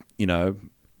of,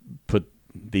 put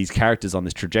these characters on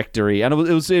this trajectory, and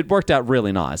it worked out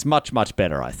really nice, much, much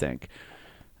better, I think.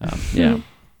 Yeah.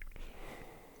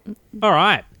 All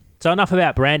right. So enough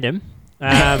about Brandon.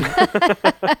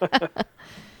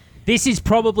 This is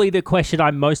probably the question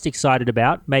I'm most excited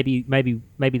about. Maybe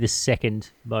the second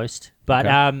most. But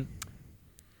I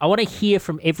want to hear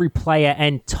from every player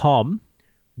and Tom.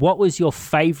 What was your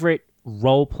favorite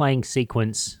role-playing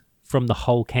sequence from the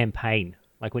whole campaign?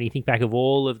 Like when you think back of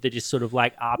all of the just sort of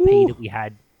like RP that we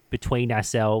had between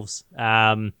ourselves,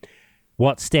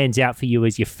 what stands out for you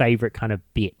as your favorite kind of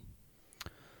bit?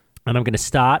 And I'm going to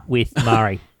start with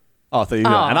Mari. Oh, there you go.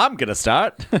 And I'm going to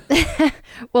start.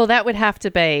 Well, that would have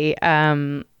to be,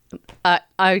 I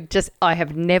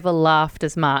have never laughed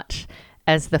as much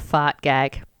as the fart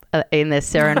gag in the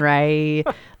Seren Ray.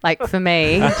 Like for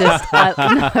me, just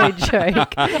no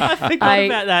joke. I forgot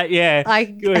about that. Yeah,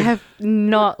 I have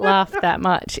not laughed that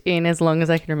much in as long as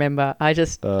I can remember. I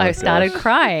started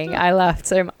crying. I laughed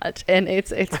so much, and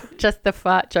it's just the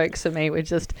fart jokes for me were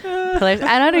just hilarious. And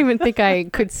I don't even think I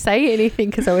could say anything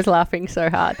because I was laughing so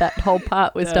hard. That whole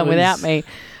part was done without me.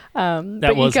 But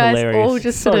you guys hilarious. all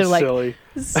just sort of like silly.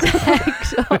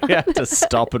 We had to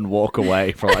stop and walk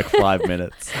away for like 5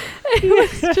 minutes. It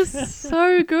was just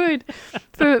so good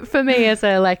for me as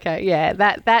a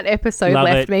that episode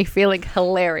left me feeling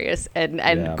hilarious and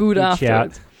good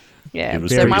afterwards. Shout. Yeah, it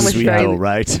was so mine was sweet, very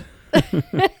right. It's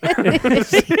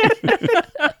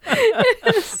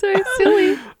so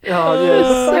silly. Oh yeah,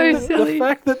 so silly. The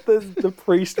fact that the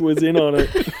priest was in on it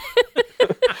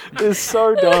is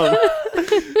so dumb.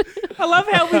 I love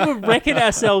how we were wrecking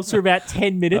ourselves for about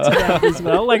 10 minutes about it as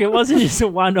well. Like it wasn't just a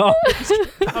one-off.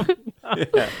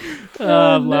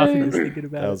 I'm laughing just thinking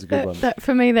about it. That was a good one. That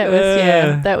for me,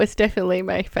 that was definitely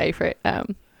my favorite. Yeah.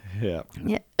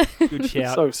 Good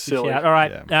shout. So silly. Shout. All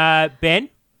right, Ben.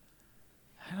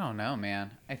 I don't know,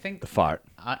 man. I think the fart.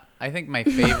 I think my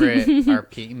favorite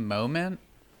RP moment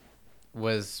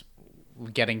was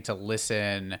getting to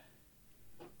listen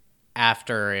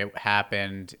after it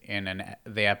happened in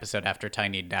the episode after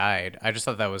Tiny died. I just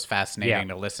thought that was fascinating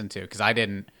to listen to because I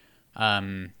didn't.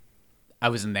 I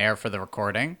wasn't there for the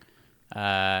recording,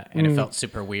 and it felt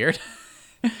super weird.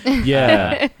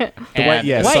 Yeah.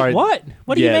 Wait, what?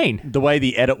 What do you mean? The way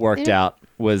the edit worked out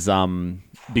was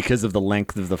because of the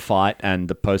length of the fight and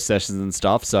the post sessions and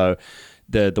stuff. So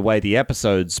the way the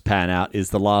episodes pan out is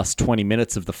the last 20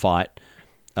 minutes of the fight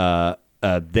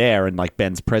there, and like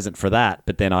Ben's present for that.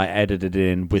 But then I edited it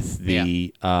in with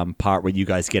the part where you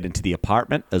guys get into the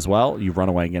apartment as well. You run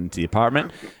away and get into the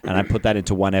apartment, and I put that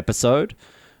into one episode.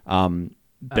 Ben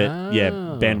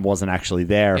wasn't actually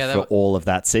there for all of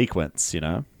that sequence,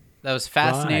 That was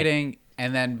fascinating. Right.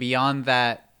 And then beyond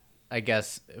that, I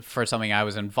guess for something I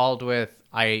was involved with,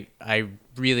 I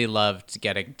really loved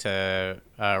getting to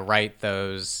write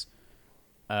those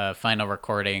final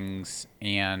recordings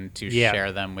and to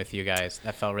share them with you guys.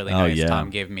 That felt really nice. Yeah.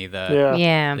 Tom gave me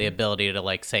the ability to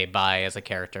like say bye as a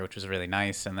character, which was really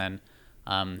nice. And then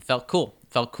felt cool.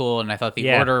 And I thought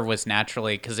the order was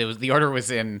naturally, because the order was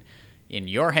in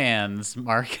your hands,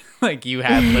 Mark. Like you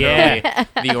had literally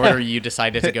the order you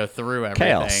decided to go through everything.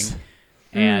 Chaos.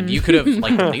 And you could have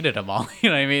like deleted them all. You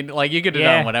know what I mean? Like you could have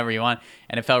done whatever you want.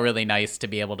 And it felt really nice to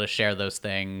be able to share those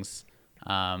things.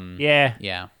 Yeah,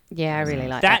 I really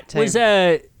like that too.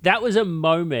 That was a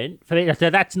moment for me.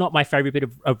 That's not my favorite bit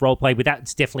of role play, but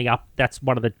that's definitely up. That's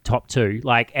one of the top two.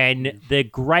 Like, and the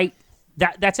great.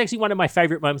 That's actually one of my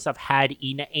favorite moments I've had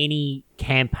in any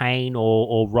campaign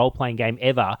or role playing game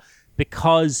ever,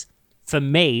 because for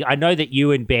me, I know that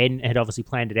you and Ben had obviously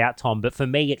planned it out, Tom, but for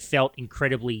me, it felt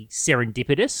incredibly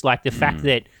serendipitous. Like the fact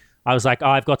that I was like,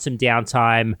 I've got some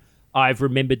downtime. I've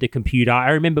remembered the computer.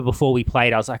 I remember before we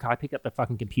played, I was like, I picked up the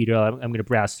fucking computer. I'm going to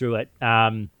browse through it.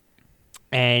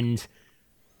 and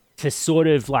to sort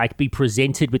of like be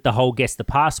presented with the whole guess the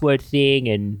password thing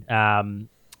and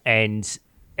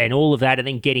all of that, and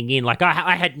then getting in, like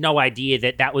I had no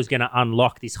idea that was going to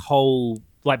unlock this whole,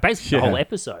 like basically the whole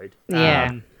episode.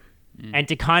 Yeah. And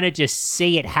to kind of just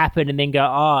see it happen and then go,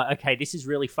 oh, okay, this is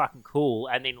really fucking cool,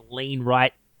 and then lean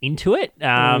right into it.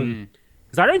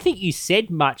 Because I don't think you said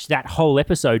much that whole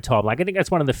episode, Tom. Like, I think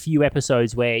that's one of the few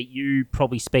episodes where you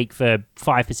probably speak for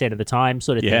 5% of the time,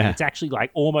 sort of thing. It's actually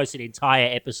like almost an entire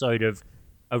episode of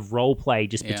role play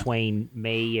just between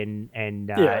me and Dan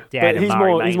but and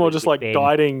Murray. He's more just like Ben.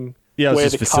 guiding. Yeah, I was where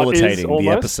just the cut is facilitating the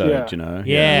almost. episode, you know.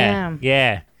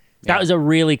 Yeah. That was a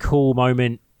really cool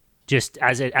moment, just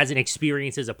as an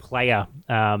experience as a player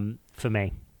for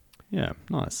me. Yeah,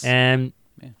 nice.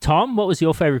 Tom, what was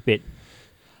your favorite bit?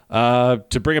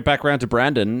 To bring it back around to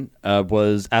Brandon,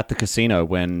 was at the casino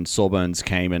when Sawbones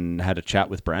came and had a chat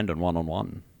with Brandon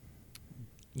one-on-one.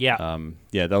 Yeah.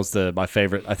 That was my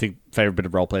favorite bit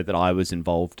of roleplay that I was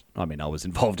involved. I mean, I was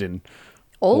involved in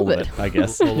All of it, I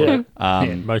guess. Most of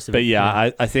it. But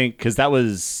yeah, I think because that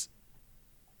was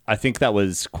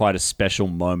quite a special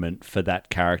moment for that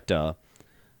character,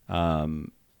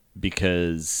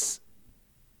 because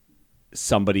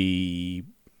somebody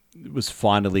was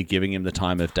finally giving him the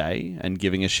time of day and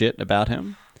giving a shit about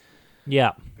him.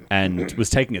 Yeah. And was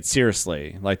taking it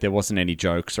seriously. Like, there wasn't any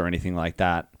jokes or anything like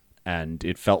that. And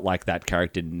it felt like that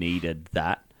character needed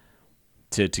that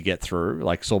to get through.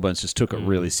 Like, Sawbones just took it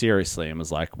really seriously and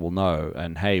was like, well, no,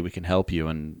 and hey, we can help you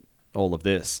and all of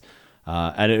this.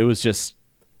 And it was just,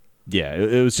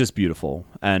 it was just beautiful.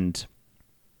 And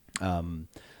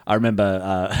I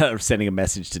remember sending a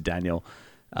message to Daniel,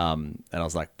 and I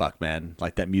was like, fuck, man,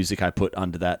 like that music I put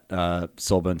under that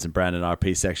Sawbones and Brandon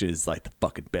RP section is like the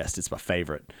fucking best. It's my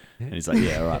favorite. And he's like,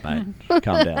 yeah, all right, mate.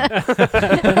 Calm down.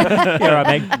 Yeah, all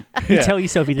right, mate. You tell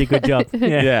yourself you did a good job.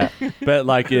 Yeah. But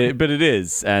but it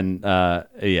is. And I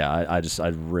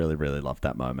really, really loved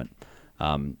that moment.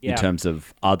 In terms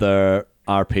of other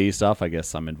RP stuff, I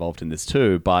guess I'm involved in this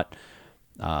too. But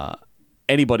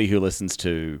anybody who listens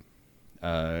to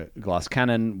Glass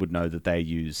Cannon would know that they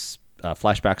use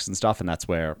flashbacks and stuff, and that's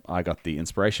where I got the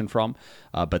inspiration from.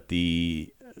 But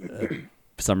for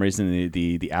some reason,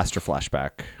 the Astra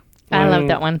flashback, I love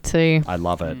that one too. I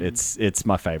love it. It's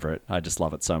my favorite. I just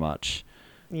love it so much.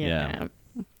 Yeah.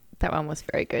 That one was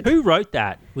very good. Who wrote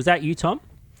that? Was that you, Tom?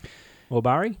 Or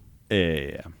Barry?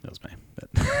 Yeah, that was me.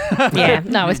 But Yeah,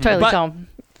 no, it was totally Tom.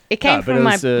 It came from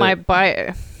my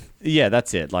bio. Yeah,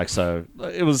 that's it. Like, so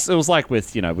it was like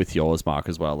with yours, Mark,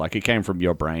 as well. Like, it came from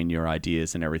your brain, your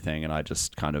ideas and everything, and I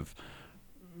just kind of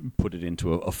put it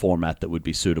into a format that would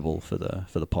be suitable for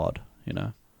the pod, you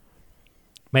know.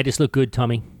 Made us look good,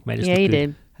 Tommy. Made us Yeah, look you good.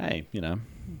 did. Hey, you know.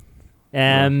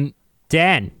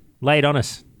 Dan, lay it on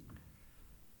us.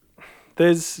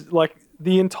 There's like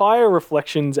the entire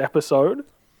Reflections episode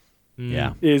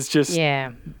is just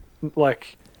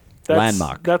like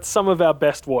landmark. That's some of our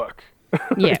best work.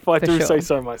 Yeah, if I do say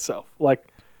so myself. Like,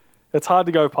 it's hard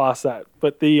to go past that.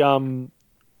 But the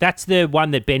that's the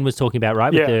one that Ben was talking about,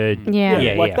 right? Yeah. With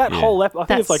the that whole I think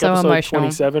That's it's like so episode emotional.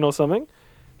 27 or something.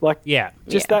 Like, just Yeah.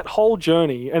 that whole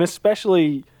journey, and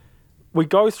especially we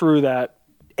go through that,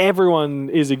 everyone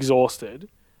is exhausted,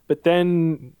 but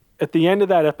then at the end of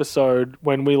that episode,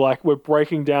 when we're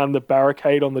breaking down the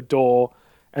barricade on the door,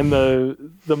 and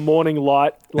the morning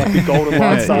light, like the golden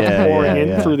light, starts pouring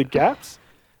in through the gaps.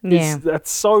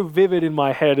 That's so vivid in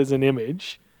my head as an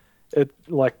image.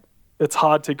 It's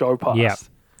hard to go past.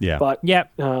 Yeah. But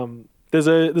there's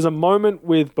a moment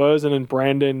with Burzin and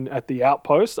Brandon at the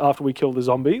outpost after we kill the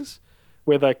zombies,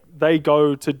 where they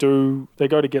go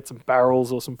to get some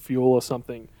barrels or some fuel or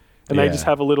something, and they just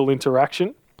have a little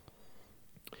interaction.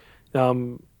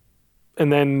 And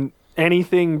then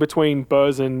anything between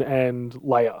Burzin and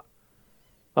Leia,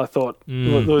 I thought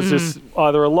there was just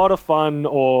either a lot of fun,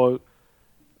 or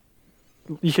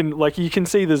you can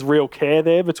see there's real care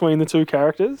there between the two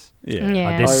characters.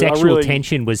 The sexual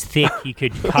tension was thick. You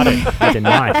could cut it with a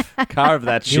knife. Carve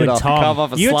that shit off. Carve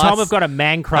off a you slice. and Tom have got a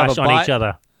man crush on each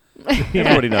other.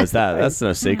 Everybody knows that. That's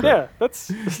no secret.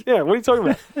 Yeah, what are you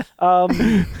talking about?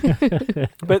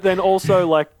 But then also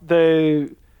like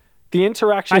the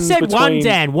interactions. I said between, one,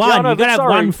 Dan. One. Yeah, no, you got to have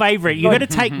sorry. one favorite. You got to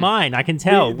take mine. I can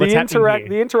tell what's happening here.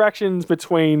 The interactions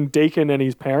between Deacon and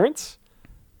his parents.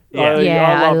 I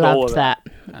loved all loved of that.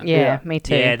 Yeah, me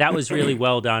too. Yeah, that was really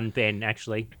well done, Ben,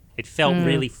 actually. It felt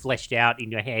really fleshed out in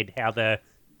your head how the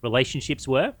relationships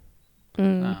were.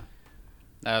 That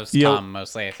was Tom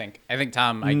mostly, I think. I think,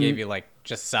 Tom, I gave you like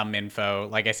just some info.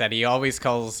 Like I said, he always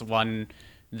calls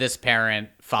this parent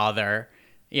father,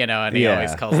 and he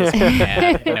always calls us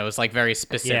mad, and it was like very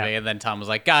specific. And then Tom was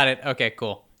like, "Got it. Okay,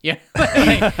 cool. Yeah,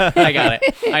 I got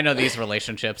it. I know these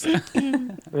relationships."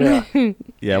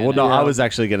 Yeah. Well, no, I was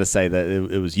actually going to say that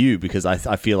it was you because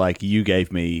I feel like you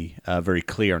gave me very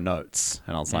clear notes,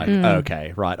 and I was like,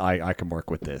 okay, right, I can work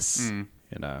with this.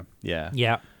 Yeah.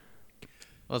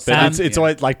 Well, but it's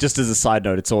always like, just as a side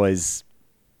note, it's always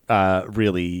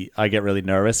really, I get really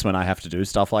nervous when I have to do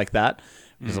stuff like that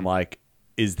because I'm like,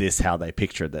 is this how they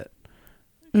pictured it?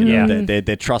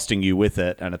 They're trusting you with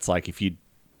it, and it's like if you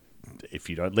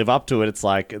don't live up to it, it's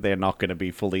like they're not going to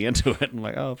be fully into it. I'm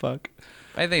like, oh fuck.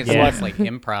 I think it's like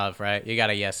improv, right? You got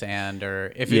a yes and,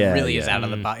 or if it really is out of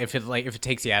the box, if it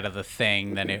takes you out of the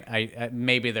thing, then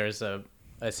maybe there's a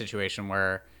situation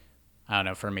where, I don't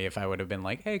know, for me, if I would have been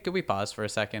like, hey, could we pause for a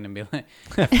second and be like,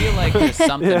 I feel like there's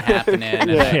something happening.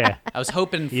 And I was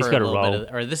hoping for a little bit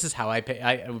of, or this is how I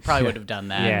probably would have done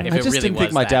that. If I it just really didn't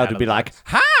think my dad would be like,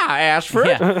 hi, Ashford.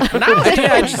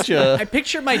 I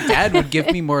picture my dad would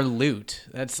give me more loot.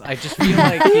 I just feel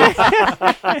like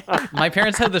my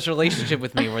parents had this relationship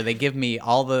with me where they give me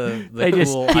all the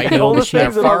cool items that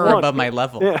are far above my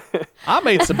level. Yeah. I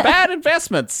made some bad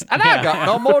investments, and I got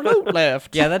no more loot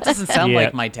left. Yeah, that doesn't sound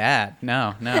like my dad.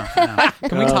 No.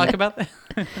 Can we talk about that?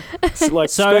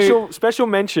 Special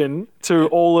mention to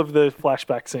all of the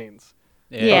flashback scenes.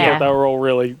 Yeah. They were all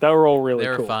really they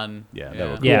were cool. fun. Yeah, they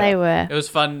were cool. Yeah, they were. It was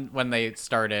fun when they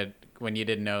started, when you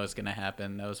didn't know it was going to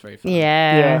happen. That was very fun.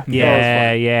 Yeah.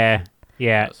 Yeah.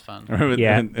 That was fun. I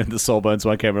remember and the Sawbones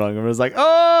one came along and was like,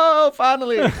 oh,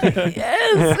 finally.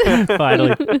 Yes.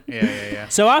 Finally. Yeah.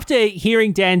 So after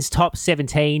hearing Dan's top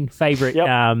 17 favorite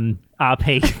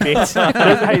RP bits.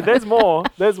 There's more.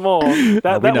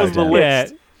 That was the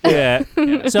list. Yeah.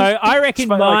 So I reckon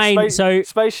mine.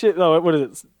 Spaceship. No, what is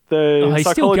it? The he's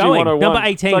Psychology still going. 101. Number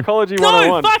 18. Psychology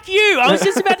 101. No, fuck you. I was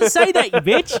just about to say that, you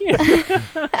bitch.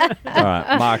 All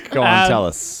right, Mark, go on, tell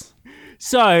us.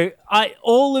 So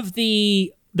all of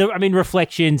the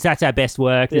Reflections, that's our best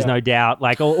work. There's no doubt.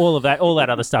 Like all of that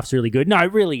other stuff's really good. No,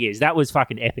 it really is. That was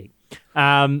fucking epic.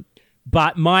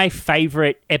 But my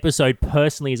favorite episode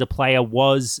personally as a player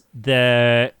was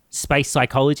the space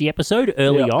psychology episode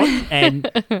early on.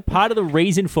 And part of the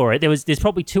reason for it, there's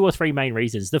probably 2 or 3 main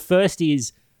reasons. The first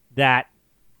is that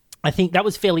I think that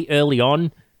was fairly early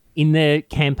on in the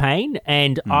campaign,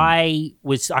 and I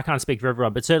can't speak for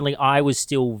everyone, but certainly I was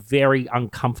still very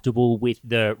uncomfortable with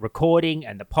the recording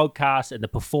and the podcast and the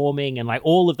performing and like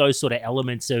all of those sort of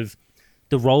elements of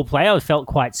the role play. I felt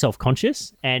quite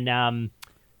self-conscious, and I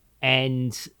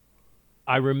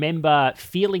remember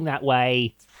feeling that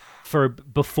way for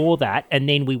before that, and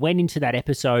then we went into that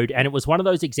episode, and it was one of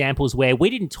those examples where we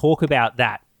didn't talk about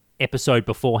that episode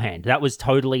beforehand. That was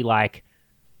totally like,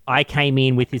 I came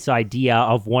in with this idea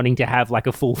of wanting to have like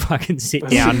a full fucking sit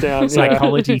down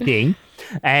psychology thing,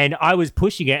 and I was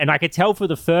pushing it, and I could tell for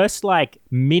the first like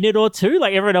minute or two,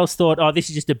 like everyone else thought, oh, this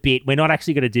is just a bit, we're not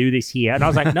actually going to do this here. And I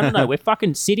was like, no, we're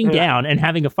fucking sitting down and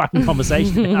having a fucking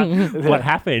conversation about what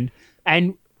happened.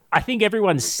 And I think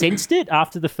everyone sensed it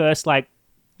after the first like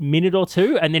minute or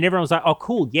two, and then everyone was like, oh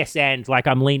cool, yes, and like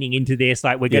I'm leaning into this,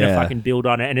 like we're gonna fucking build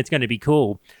on it and it's gonna be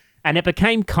cool. And it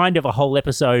became kind of a whole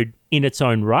episode in its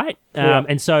own right.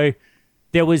 And so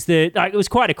there was it was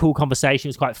quite a cool conversation. It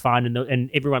was quite fun,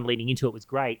 and everyone leading into it was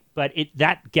great. But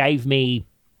that gave me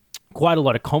quite a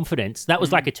lot of confidence. That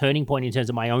was like a turning point in terms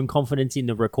of my own confidence in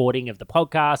the recording of the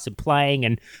podcast and playing.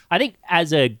 And I think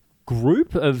as a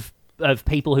group of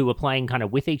people who were playing kind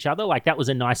of with each other, like that was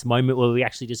a nice moment where we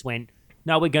actually just went,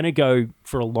 no, we're going to go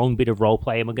for a long bit of role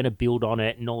play and we're going to build on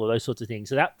it and all of those sorts of things.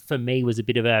 So that for me was a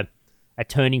bit of a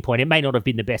turning point. It may not have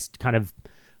been the best kind of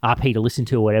RP to listen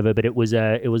to or whatever, but it was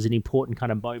an important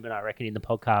kind of moment, I reckon, in the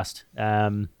podcast.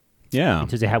 In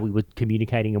terms of how we were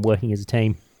communicating and working as a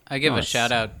team. I give a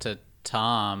shout out to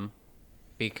Tom,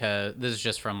 because this is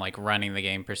just from like running the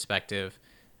game perspective.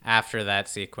 After that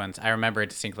sequence, I remember it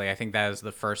distinctly. I think that was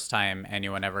the first time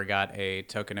anyone ever got a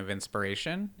token of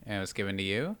inspiration, and it was given to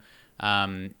you.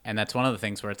 And that's one of the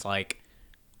things where it's like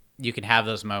you can have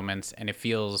those moments and it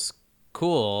feels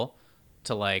cool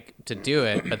to do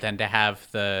it, but then to have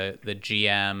the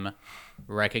GM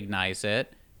recognize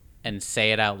it and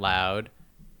say it out loud,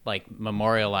 like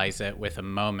memorialize it with a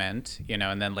moment,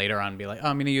 and then later on be like, oh,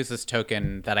 I'm going to use this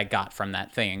token that I got from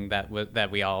that thing that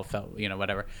we all felt,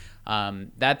 whatever.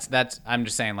 That's I'm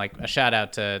just saying, like, a shout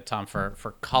out to Tom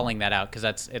for calling that out,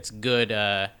 because it's good.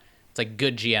 It's like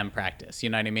good GM practice, you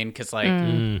know what I mean? Because like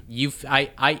I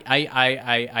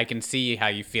can see how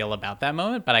you feel about that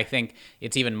moment, but I think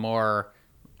it's even more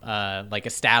like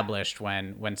established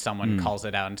when someone calls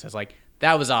it out and says like,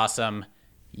 that was awesome,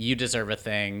 you deserve a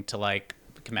thing, to like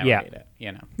commemorate it.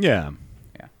 You know. Yeah.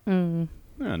 Yeah.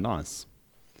 Yeah. Nice.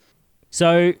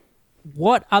 So,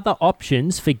 what other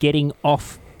options for getting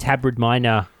off Tabrid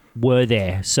Minor were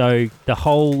there? So the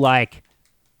whole like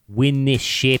win this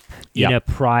ship in a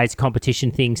prize competition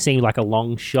thing seemed like a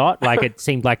long shot. Like it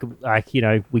seemed like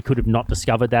we could have not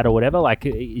discovered that or whatever. Like,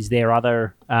 is there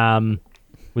other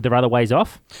were there other ways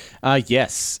off?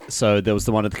 Yes. So there was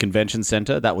the one at the convention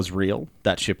center that was real.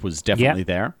 That ship was definitely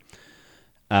there.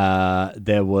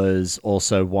 There was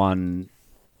also one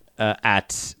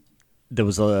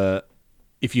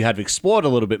if you had explored a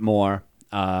little bit more,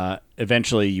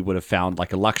 eventually you would have found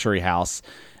like a luxury house,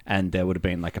 and there would have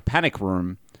been like a panic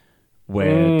room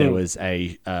where there was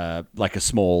a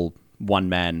small one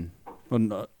man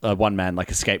like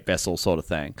escape vessel sort of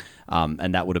thing,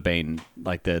 and that would have been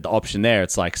like the option there.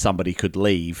 It's like somebody could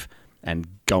leave and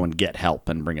go and get help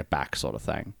and bring it back, sort of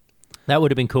thing. That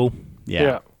would have been cool.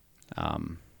 Yeah.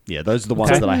 Those are the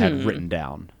ones that I had written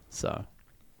down. So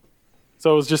it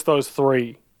was just those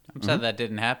three. I'm sad that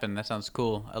didn't happen. That sounds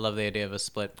cool. I love the idea of a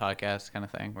split podcast kind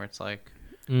of thing where it's like,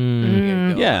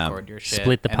 record your shit,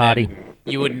 split the party.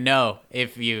 You wouldn't know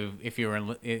if you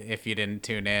didn't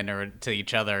tune in or to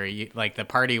each other. Like the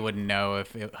party wouldn't know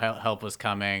if help was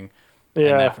coming.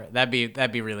 Yeah, and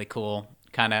that'd be really cool.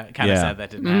 Kind of sad that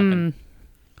didn't happen.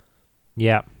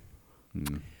 Yeah.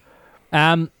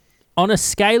 On a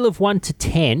scale of 1 to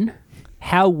 10,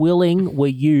 how willing were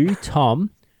you, Tom,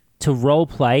 to role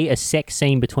play a sex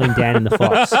scene between Dan and the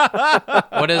Fox?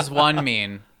 What does 1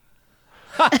 mean?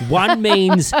 1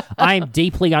 means I am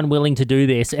deeply unwilling to do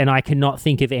this, and I cannot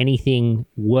think of anything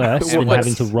worse than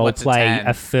having to role play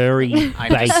a furry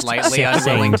I'm just slightly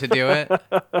unwilling to do it.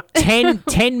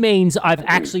 10 means I've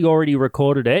actually already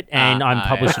recorded it, and I'm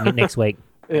publishing it next week.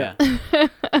 Yeah.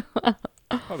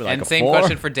 Probably like and a same 4.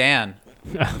 question for Dan.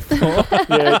 What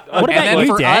about and then you,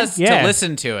 for Dan? us to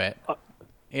listen to it.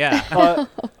 Yeah.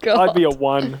 I'd be a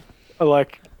 1.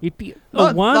 You'd be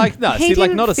a 1?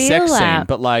 Not a sex scene,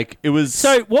 but like it was.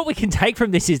 So what we can take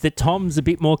from this is that Tom's a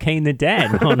bit more keen than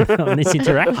Dan on this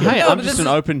interaction. Hey, I'm just an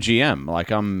open GM.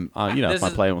 Like I'm, if my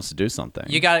player wants to do something,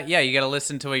 you got to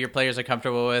listen to what your players are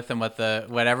comfortable with and what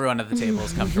everyone at the table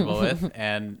is comfortable with,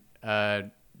 and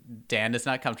Dan is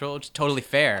not comfortable, which is totally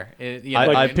fair.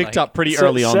 I picked up pretty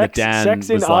early on that Dan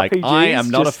was like, "I am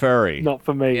not a furry." Not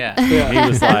for me. Yeah. He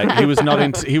was like, he was not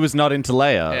into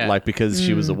Leia, like because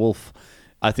she was a wolf.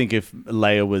 I think if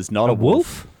Leia was not a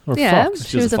wolf or fox,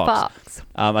 she was a fox.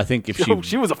 I think if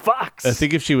she was a fox. I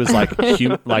think if she was like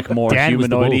more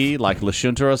humanoidy, like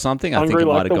Lashunta or something, I think it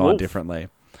might have gone differently.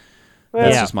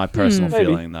 That's just my personal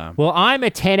feeling, though. Well, I'm a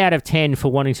 10 out of 10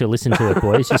 for wanting to listen to it,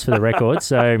 boys, just for the record.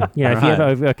 So, if you ever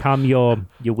overcome your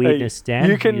weirdness, Dan,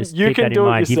 you can keep that in do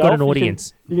mind. it yourself. You've got an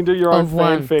audience. You can do your own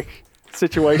fanfic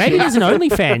situation. Maybe there's an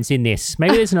OnlyFans in this.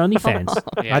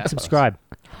 I'd subscribe.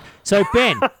 So,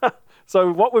 Ben. So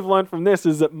what we've learned from this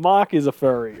is that Mark is a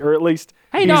furry, or at least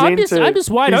I'm just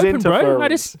wide open, bro. Furries. I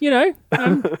just,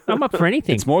 I'm up for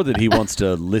anything. It's more that he wants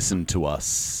to listen to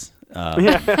us. Read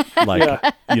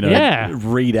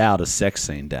out a sex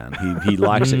scene, Dan. He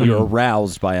likes it. You're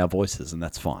aroused by our voices, and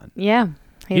that's fine. Yeah.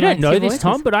 You don't know this,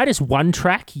 Tom, but I just one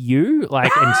track you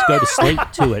and go to sleep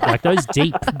to it, like those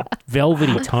deep,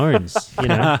 velvety tones.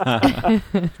 I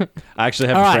actually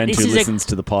have a friend who listens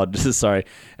to the pod. Sorry,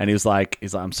 and he's like,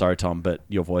 I'm sorry, Tom, but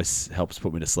your voice helps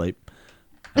put me to sleep.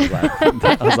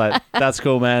 I was like, that's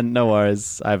cool, man. No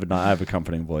worries. I have a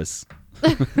comforting voice.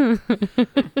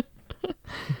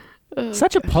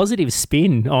 Such a positive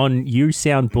spin on you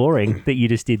sound boring that you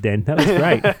just did then. That was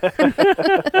great.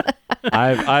 I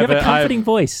have a comforting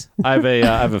voice. I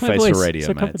have a face voice, for radio,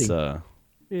 so mate. So.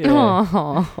 Yeah.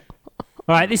 All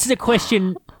right, this is a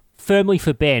question firmly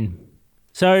for Ben.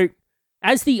 So,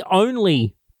 as the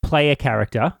only player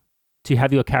character to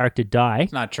have your character die...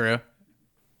 It's not true.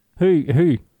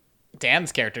 Who?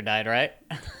 Dan's character died, right?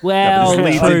 Well,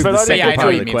 this leads into the second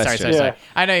part of the mean. question. Sorry.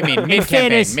 I know what you mean.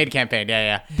 Mid-campaign.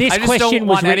 Yeah. This I just question don't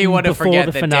want was anyone to before forget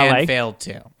the that finale. Dan failed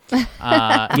too.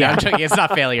 It's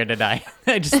not failure to die.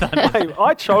 I just thought. Hey,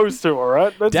 I chose to. All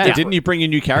right. Dan, didn't you bring your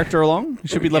new character along? You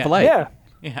should be level 8.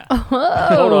 Yeah.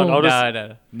 Hold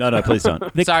on. No, please don't.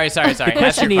 Sorry. The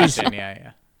question is,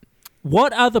 yeah.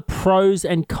 What are the pros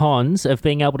and cons of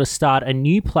being able to start a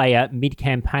new player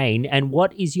mid-campaign, and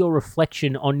what is your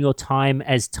reflection on your time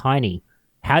as Tiny?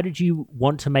 How did you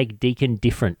want to make Deacon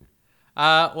different?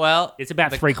 Well, it's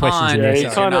about 3 questions. Yeah, he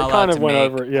kind of went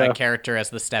over it. Yeah, a character as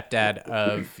the stepdad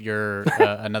of your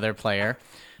another player.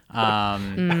 The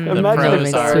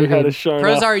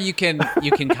pros are you can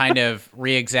kind of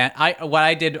re-examine. What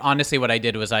I did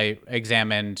was I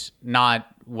examined not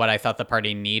what I thought the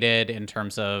party needed in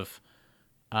terms of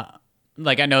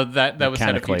like I know that was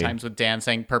said a few times with Dan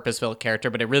saying purpose-built character,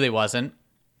 but it really wasn't.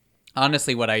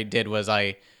 Honestly, what I did was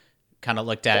I kind of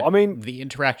looked at the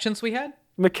interactions we had.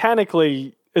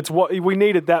 Mechanically, it's what we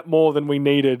needed that more than we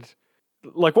needed.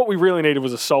 Like what we really needed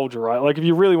was a soldier, right? Like if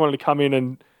you really wanted to come in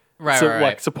and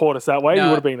like support us that way, you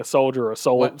would have been a soldier or a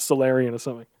Solarian or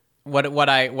something. What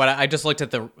I just looked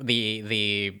at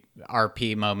the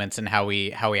RP moments and how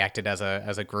we acted as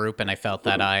a group, and I felt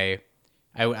that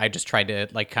I just tried to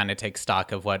like kind of take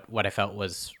stock of what I felt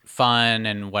was fun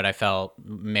and what I felt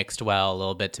mixed well a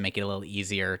little bit to make it a little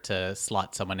easier to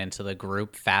slot someone into the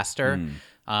group faster.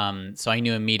 So I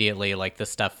knew immediately like the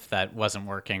stuff that wasn't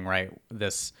working right.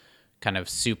 This kind of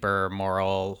super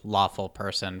moral, lawful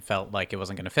person felt like it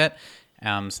wasn't going to fit.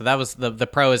 So that was the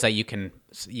pro is that you can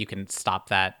stop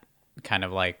that kind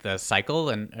of like the cycle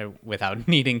and without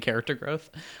needing character growth.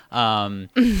 And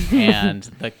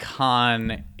the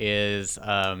con is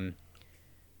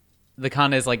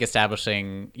like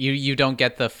establishing you don't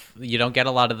get a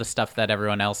lot of the stuff that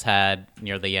everyone else had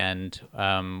near the end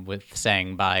with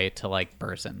saying bye to like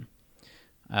Burson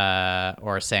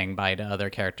or saying bye to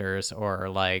other characters or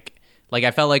like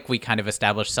I felt like we kind of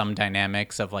established some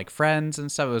dynamics of like friends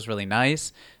and stuff. It was really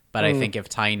nice, but I think if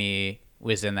Tiny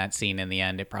was in that scene in the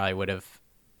end, it probably would have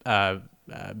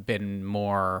been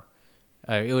more.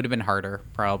 It would have been harder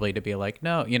probably to be like,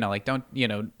 no, like don't,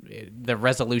 the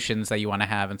resolutions that you want to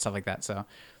have and stuff like that. So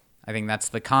I think that's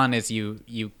the con is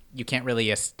you can't really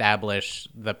establish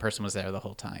the person was there the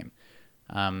whole time.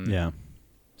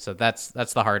 So that's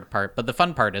the hard part. But the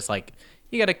fun part is like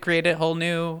you got to create a whole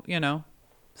new,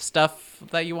 stuff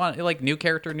that you want, like new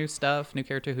character, new stuff, new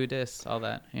character who dis, all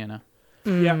that, Yeah,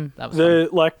 that was fun.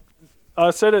 Like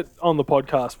I said it on the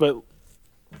podcast, but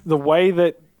the way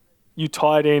that you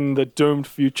tied in the doomed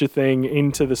future thing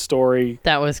into the story,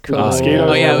 that was cool.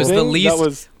 It was the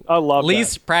least. I love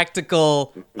least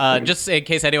practical. Just in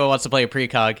case anyone wants to play a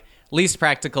precog, least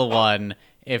practical one.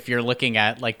 If you're looking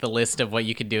at like the list of what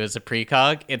you could do as a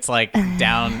precog, it's like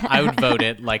down. I would vote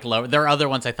it like lower. There are other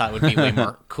ones I thought would be way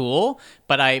more cool,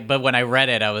 but when I read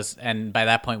it, and by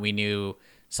that point we knew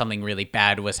something really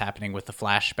bad was happening with the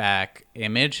flashback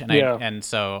image, and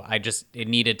so it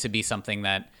needed to be something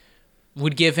that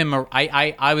would give him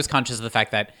I was conscious of the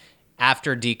fact that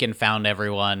after Deacon found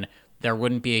everyone, there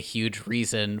wouldn't be a huge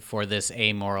reason for this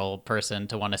amoral person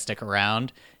to want to stick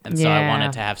around. And so I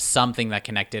wanted to have something that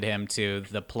connected him to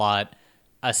the plot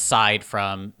aside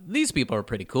from these people are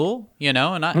pretty cool, so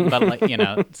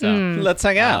let's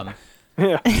hang out.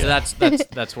 So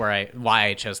that's why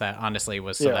I chose that, honestly,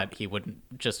 was so that he wouldn't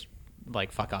just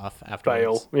like fuck off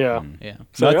afterwards. Bail. Yeah.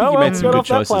 So I think you made some good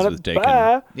choices with Deacon.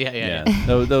 Yeah.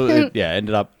 Though it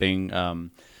ended up being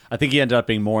I think he ended up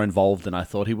being more involved than I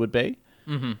thought he would be.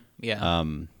 Mm-hmm. Yeah.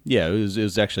 It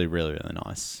was actually really, really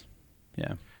nice.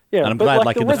 Yeah. Yeah. And I'm glad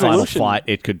like in the final fight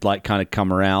it could like kind of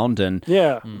come around and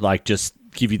like just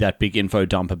give you that big info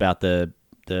dump about the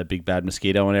big bad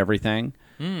mosquito and everything.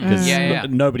 Because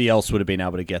nobody else would have been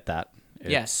able to get that.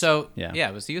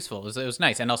 It was useful. It was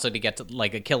nice, and also to get to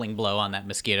like a killing blow on that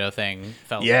mosquito thing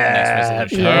felt nice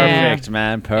resolution. Perfect,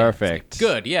 man, perfect.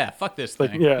 Like, good, fuck this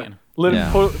thing.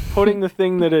 Putting the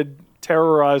thing that had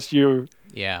terrorized you,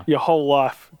 your whole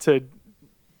life to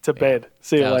bed.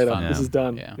 See you later. This is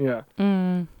done. Yeah.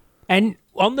 And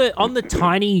on the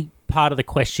Tiny part of the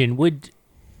question,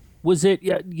 was it?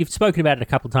 You've spoken about it a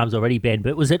couple of times already, Ben,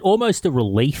 but was it almost a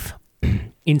relief?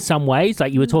 In some ways,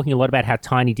 like you were talking a lot about how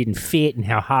Tiny didn't fit and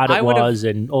how hard it was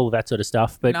and all of that sort of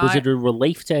stuff. But was it a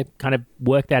relief to kind of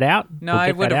work that out? No,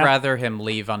 I would have rather him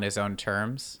leave on his own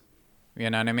terms. You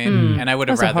know what I mean? And I would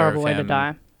have rather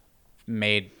him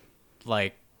made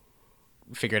like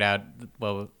figured out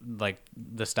like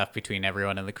the stuff between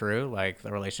everyone in the crew, like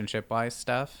the relationship wise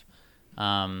stuff.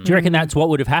 Do you reckon that's what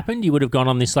would have happened? You would have gone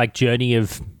on this like journey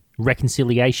of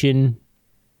reconciliation?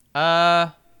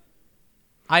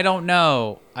 I don't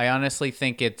know. I honestly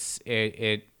think it's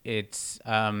like it's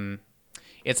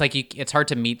hard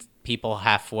to meet people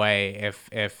halfway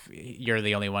if you're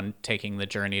the only one taking the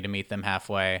journey to meet them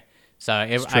halfway. So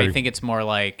I think it's more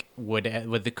like would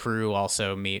the crew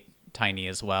also meet Tiny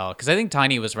as well? Because I think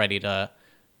Tiny was ready to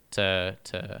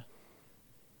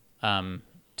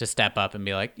step up and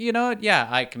be like, you know what? Yeah,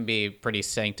 I can be pretty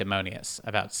sanctimonious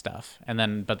about stuff. And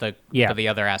then, but the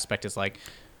other aspect is like,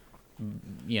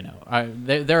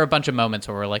 there are a bunch of moments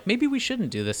where we're like, maybe we shouldn't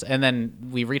do this, and then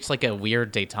we reached like a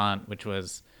weird détente, which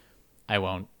was, I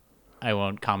won't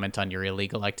comment on your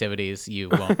illegal activities. You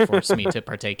won't force me to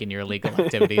partake in your illegal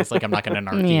activities. Like I'm not going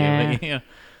to narc you.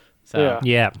 So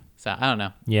I don't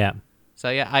know. Yeah. So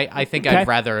I think I'd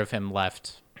rather have him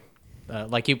left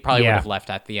Like he probably would have left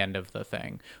at the end of the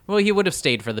thing. Well, he would have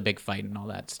stayed for the big fight and all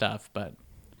that stuff, but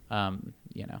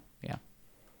yeah.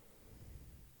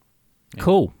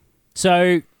 Cool.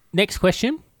 So next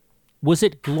question: was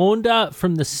it Glaunda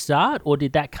from the start, or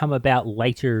did that come about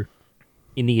later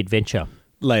in the adventure?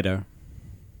 Later.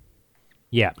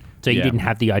 Yeah. So you didn't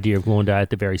have the idea of Glaunda at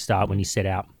the very start when you set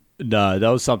out. No, that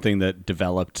was something that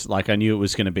developed. Like I knew it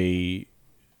was going to be.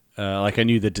 Like I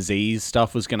knew the disease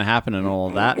stuff was going to happen and all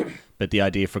of that, but the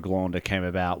idea for Glaunda came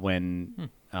about when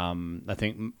I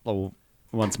think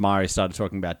once Mari started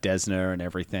talking about Desna and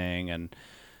everything, and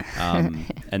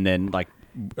then like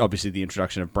obviously the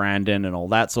introduction of Brandon and all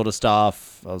that sort of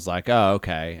stuff. I was like, oh,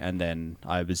 okay, and then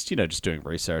I was just doing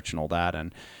research and all that,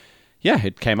 and yeah,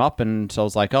 it came up, and so I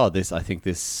was like, oh, I think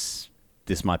this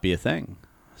might be a thing.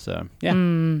 So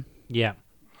yeah, yeah,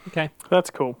 okay,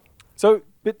 that's cool. So.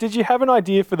 But did you have an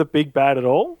idea for the big bad at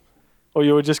all? Or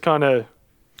you were just kind of...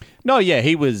 No, yeah,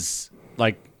 he was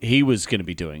going to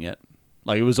be doing it.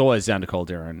 Like, it was always down to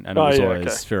Calderon, and it was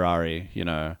always Ferrari,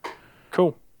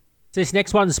 Cool. So this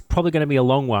next one's probably going to be a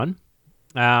long one.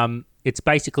 It's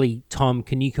basically, Tom,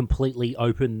 can you completely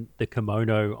open the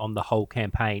kimono on the whole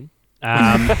campaign?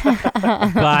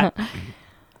 But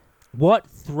what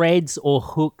threads or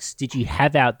hooks did you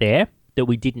have out there that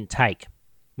we didn't take?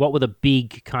 What were the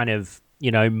big kind of...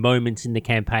 moments in the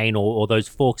campaign or those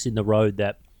forks in the road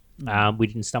that we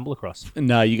didn't stumble across?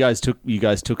 No, you guys took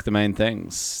the main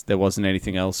things. There wasn't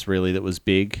anything else really that was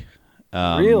big.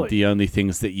 Really? The only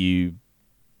things that you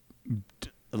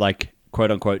like quote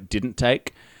unquote didn't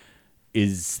take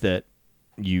is that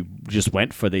you just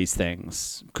went for these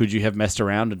things. Could you have messed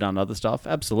around and done other stuff?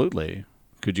 Absolutely.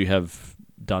 Could you have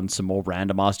done some more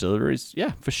randomized deliveries?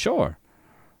 Yeah, for sure.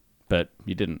 But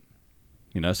you didn't.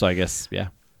 So I guess, yeah.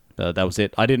 That was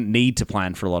it. I didn't need to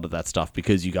plan for a lot of that stuff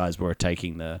because you guys were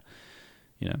taking the,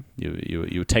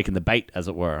 you were taking the bait, as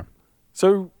it were.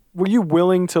 So were you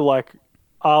willing to like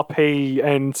RP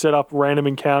and set up random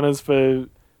encounters for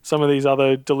some of these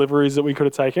other deliveries that we could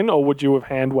have taken, or would you have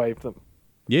hand waved them?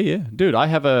 Yeah, dude. I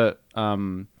have a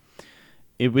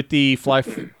with the Fly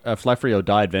Free or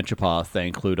Die adventure path. They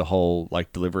include a whole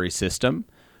like delivery system.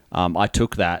 I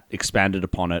took that, expanded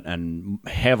upon it, and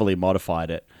heavily modified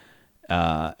it.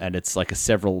 And it's like a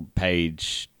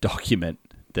several-page document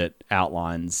that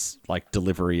outlines like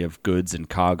delivery of goods and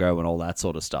cargo and all that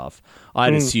sort of stuff.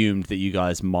 I'd assumed that you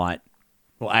guys might,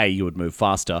 well, A, you would move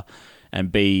faster, and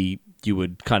B, you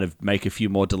would kind of make a few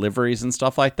more deliveries and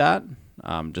stuff like that,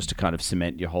 just to kind of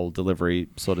cement your whole delivery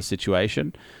sort of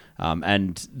situation.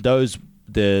 And those,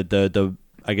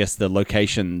 I guess the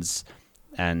locations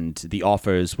and the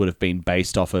offers would have been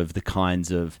based off of the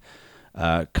kinds of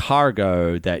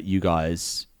cargo that you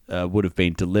guys would have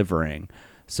been delivering.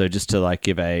 So just to like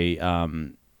give a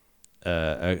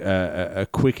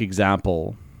quick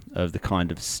example of the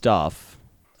kind of stuff,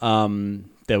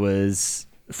 there was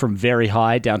from very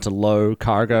high down to low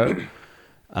cargo,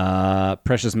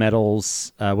 precious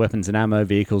metals, weapons and ammo,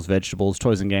 vehicles, vegetables,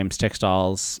 toys and games,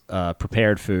 textiles,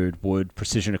 prepared food, wood,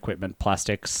 precision equipment,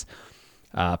 plastics,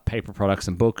 paper products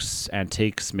and books,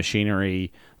 antiques,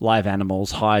 machinery, live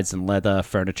animals, hides and leather,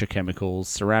 furniture, chemicals,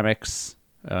 ceramics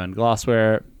and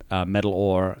glassware, metal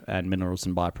ore, and minerals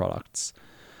and byproducts.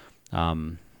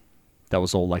 That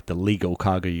was all like the legal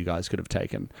cargo you guys could have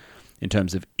taken. In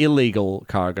terms of illegal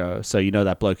cargo, so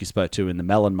that bloke you spoke to in the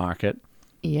melon market.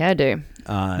 Yeah, I do.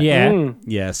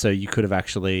 Yeah, so you could have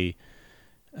actually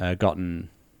gotten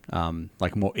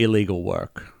like more illegal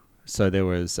work. So there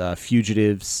was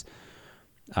fugitives,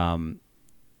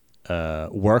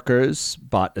 workers,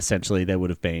 but essentially they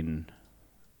would have been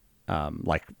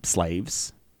like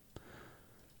slaves,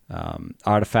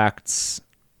 artifacts,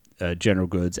 general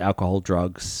goods, alcohol,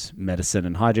 drugs, medicine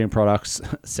and hygiene products,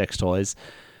 sex toys,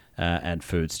 and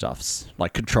foodstuffs,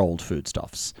 like controlled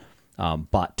foodstuffs.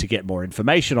 But to get more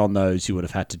information on those, you would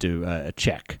have had to do a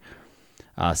check.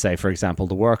 Say, for example,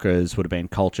 the workers would have been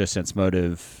culture, sense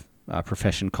motive,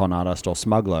 profession, con artist, or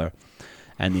smuggler.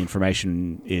 And the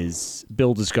information is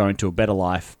builders going to a better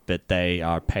life, but they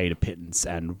are paid a pittance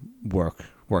and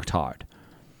worked hard.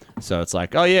 So it's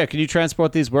like, oh yeah, can you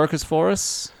transport these workers for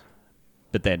us?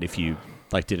 But then if you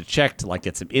like did a check to like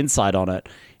get some insight on it,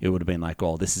 it would have been like,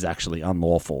 oh, this is actually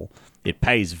unlawful. It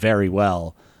pays very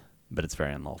well, but it's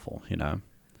very unlawful, Yeah.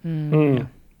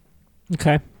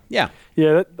 Okay. Yeah.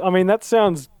 Yeah, that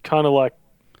sounds kind of like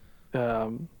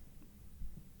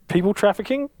people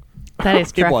trafficking. That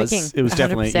is trafficking. It was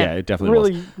definitely, 100%. yeah, it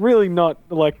definitely was. Really not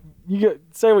like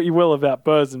say what you will about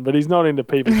Burzin, but he's not into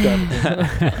people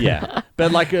trafficking. Yeah,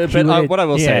 but like, what I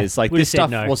will say is like this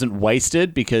stuff wasn't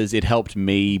wasted because it helped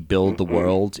me build the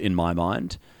world in my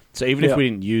mind. So even if we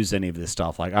didn't use any of this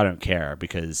stuff, like, I don't care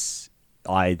because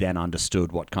I then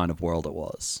understood what kind of world it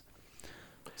was.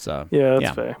 So yeah,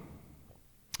 that's fair.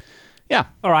 Yeah.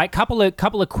 All right, couple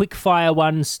of quick fire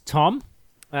ones, Tom.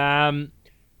 How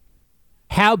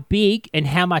big and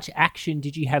how much action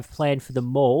did you have planned for the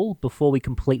mall before we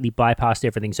completely bypassed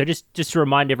everything? So just to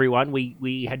remind everyone,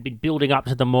 we had been building up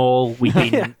to the mall. We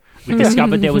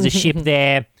discovered there was a ship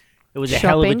there. It was a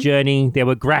hell of a journey. There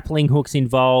were grappling hooks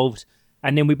involved.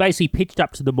 And then we basically pitched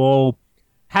up to the mall,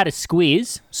 had a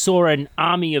squiz, saw an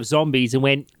army of zombies and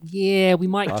went, yeah, we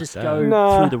might just go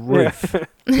through the roof.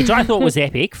 Which I thought was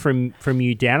epic from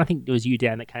you, Dan. I think it was you,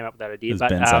 Dan, that came up with that idea. It was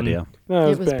Ben's idea.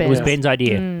 No, It was Ben. It was Ben's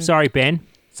idea. Sorry, Ben.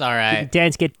 It's all right. Dan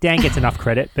gets enough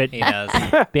credit, but He does.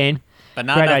 Ben, But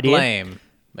not great enough idea. blame.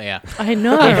 But yeah. I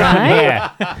know,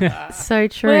 right? Yeah. So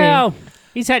true. Well,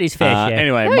 he's had his fair share.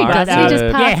 Anyway, No, he Mark, doesn't. He just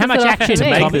yeah, passes how much it off action to to me.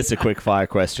 make Tom? this a quick fire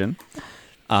question.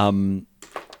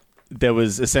 There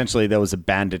was a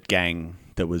bandit gang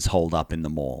that was holed up in the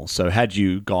mall. So had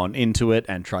you gone into it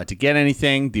and tried to get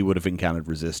anything, you would have encountered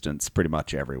resistance pretty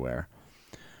much everywhere.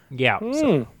 Yeah.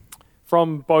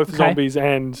 From both zombies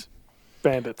and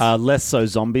bandits. Less so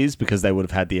zombies because they would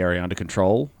have had the area under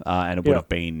control, and it would have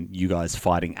been you guys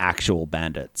fighting actual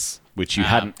bandits, which you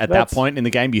hadn't at that point in the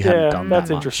game. You hadn't done that that's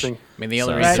much. interesting. I mean, the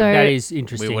only So- reason That is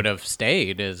interesting. we would have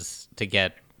stayed is to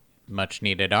get much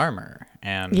needed armor.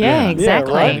 And Yeah,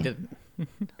 exactly. right. we didn't.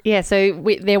 Yeah, so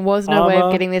there was no way of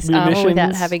Armor, getting this armor without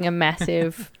munitions. having a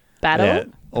massive battle. Yeah,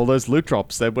 all those loot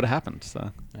drops that would have happened.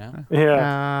 So Yeah.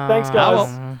 Yeah. Thanks,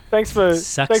 guys. Thanks for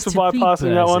Sucks to be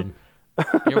bypassing that one.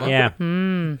 You're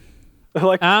welcome. Yeah.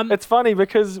 Like, it's funny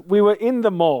because we were in the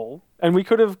mall and we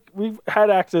had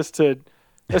access to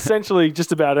essentially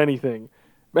just about anything,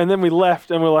 and then we left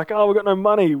and we're like, oh, we've got no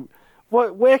money.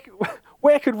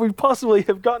 Where could we possibly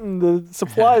have gotten the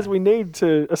supplies we need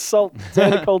to assault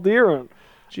Xander Calderon?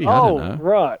 gee, I don't know.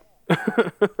 Right.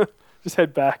 Just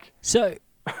head back. So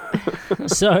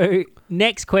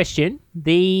next question.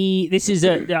 This is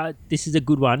a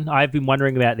good one. I've been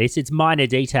wondering about this. It's minor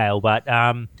detail, but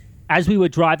as we were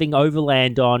driving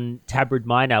overland on Tabard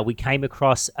Minor, we came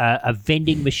across a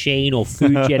vending machine or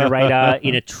food generator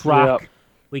in a truck. Yep.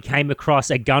 We came across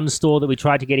a gun store that we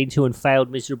tried to get into and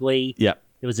failed miserably. Yep.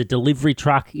 There was a delivery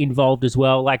truck involved as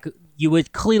well. Like, you were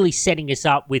clearly setting us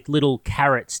up with little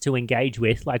carrots to engage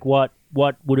with. Like, what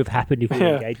would have happened if we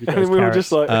engaged with those And we were carrots?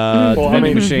 just like,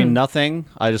 Vending machine, nothing.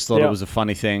 I just thought Yeah. it was a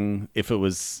funny thing. If it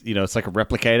was, it's like a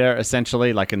replicator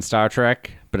essentially, like in Star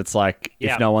Trek. But it's like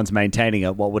Yeah. if no one's maintaining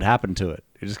it, what would happen to it?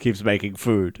 It just keeps making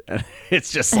food, and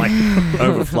it's just like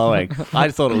overflowing. I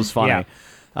just thought it was funny,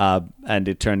 and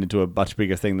it turned into a much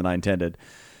bigger thing than I intended.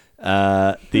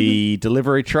 The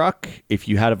delivery truck, if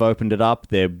you had have opened it up,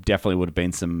 there definitely would have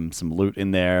been some loot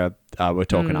in there. We're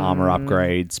talking armor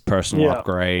upgrades, personal Yeah.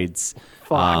 upgrades,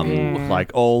 Fuck. like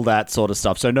all that sort of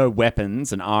stuff. So no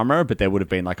weapons and armor, but there would have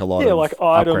been like a lot of like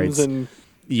items upgrades. and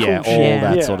Yeah, cool all shit.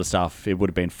 that Yeah. sort of stuff. It would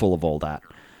have been full of all that.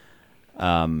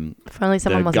 If only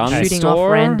someone The wasn't gun shooting store?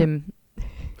 off random.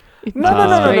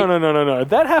 No.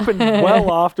 That happened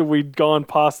well after we'd gone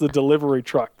past the delivery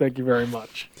truck. Thank you very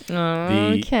much.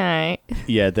 Okay.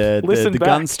 Yeah, the Listen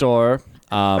gun back. store.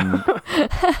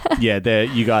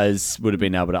 You guys would have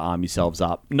been able to arm yourselves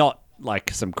up. Not like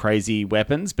some crazy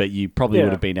weapons, but you probably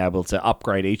would have been able to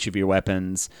upgrade each of your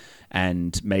weapons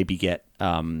and maybe get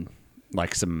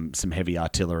like some heavy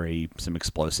artillery, some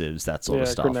explosives, that sort of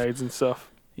stuff. Grenades and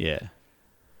stuff. Yeah.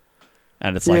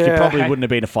 And it's like it Yeah. probably wouldn't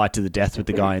have been a fight to the death with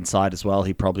the guy inside as well.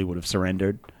 He probably would have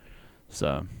surrendered.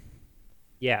 So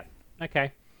Yeah.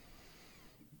 Okay.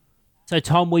 So,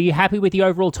 Tom, were you happy with the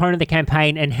overall tone of the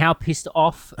campaign, and how pissed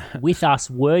off with us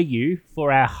were you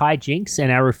for our hijinks and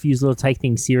our refusal to take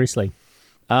things seriously?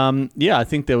 yeah, I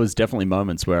think there was definitely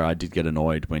moments where I did get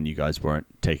annoyed when you guys weren't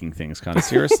taking things kind of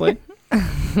seriously.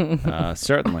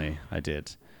 Certainly, I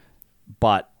did.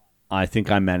 But I think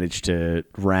I managed to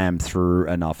ram through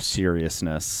enough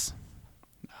seriousness.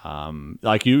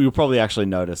 Like you'll probably actually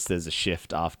notice there's a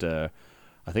shift after,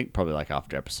 I think probably like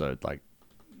after episode like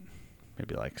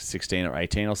maybe like 16 or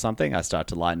 18 or something, I start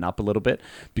to lighten up a little bit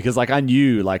because like I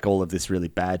knew like all of this really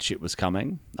bad shit was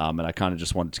coming, and I kind of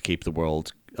just wanted to keep the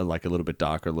world like a little bit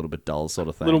darker, a little bit dull sort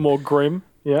of thing. A little more grim.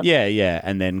 Yeah. Yeah,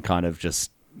 and then kind of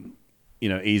just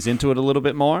ease into it a little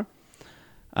bit more.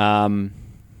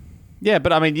 Yeah,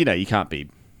 but I mean, you can't be,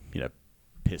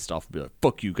 pissed off and be like,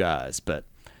 fuck you guys, but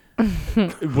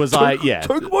was I, yeah.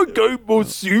 Take my game more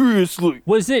seriously.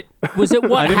 Was it what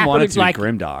I didn't want it happened? to Like, be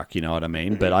grimdark, you know what I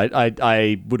mean? But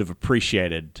I would have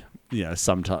appreciated,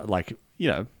 sometimes, like,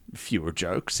 fewer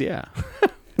jokes, yeah.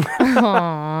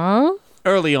 Aww.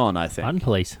 Early on, I think. fun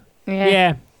police. Yeah.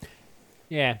 Yeah.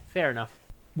 Yeah, fair enough.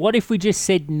 What if we just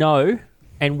said no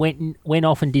and went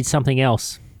off and did something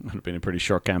else? Would have been a pretty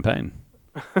short campaign.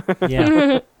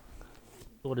 Yeah.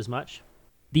 Thought as much.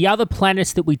 The other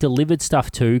planets that we delivered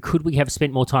stuff to, could we have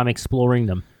spent more time exploring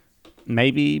them?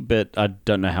 Maybe, but I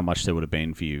don't know how much there would have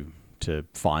been for you to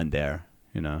find there,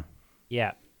 you know?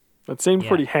 Yeah. It seemed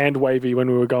pretty hand-wavy when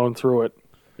we were going through it.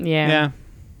 Yeah.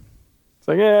 It's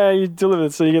like, yeah, you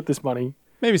delivered, so you get this money.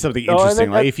 Maybe something interesting.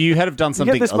 Like if you had have done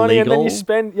something you get this illegal, money and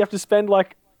then you have to spend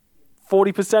like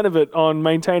 40% of it on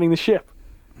maintaining the ship.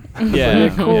 Yeah,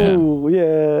 cool.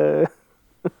 Yeah.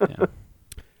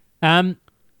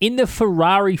 In the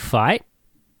Ferrari fight,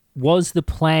 was the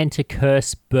plan to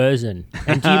curse Burzin?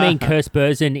 And do you mean curse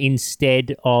Burzin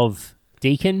instead of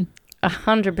Deacon?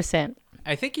 100%.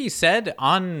 I think he said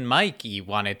on mic he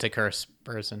wanted to curse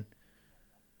Burzin.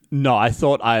 No, I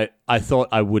thought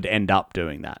I would end up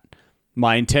doing that.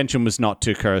 My intention was not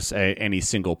to curse any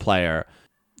single player.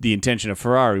 The intention of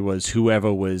Ferrari was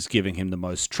whoever was giving him the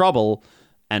most trouble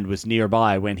and was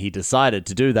nearby when he decided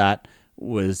to do that,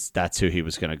 that's who he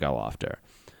was going to go after.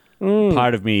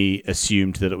 Part of me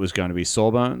assumed that it was going to be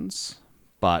Sawbones,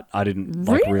 but I didn't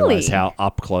realize how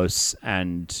up close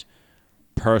and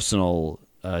personal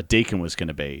Deacon was going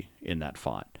to be in that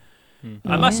fight.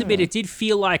 I must admit, it did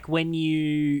feel like when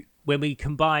we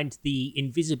combined the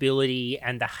invisibility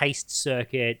and the haste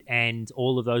circuit and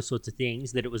all of those sorts of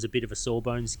things, that it was a bit of a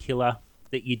Sawbones killer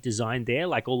that you designed there.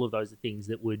 Like all of those are things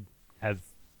that would have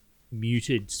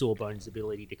muted Sawbones'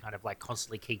 ability to kind of like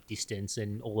constantly keep distance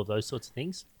and all of those sorts of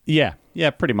things. Yeah,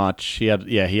 pretty much. He had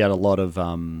a lot of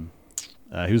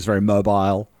he was very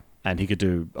mobile and he could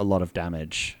do a lot of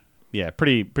damage. Yeah,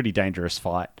 pretty dangerous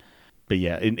fight. But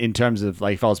yeah, in terms of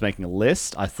like if I was making a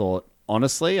list, I thought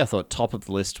top of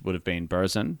the list would have been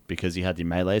Burzin because he had the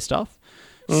melee stuff.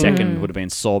 Second would have been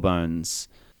Sawbones.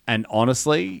 And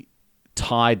honestly,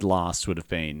 tied last would have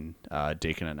been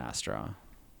Deacon and Astra.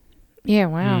 Yeah,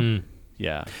 wow.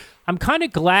 Yeah. I'm kind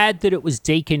of glad that it was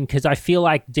Deacon because I feel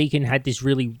like Deacon had this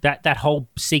really that whole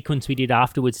sequence we did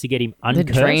afterwards to get him uncursed.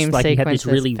 The dream like he had sequence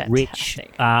this really was rich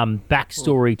fantastic.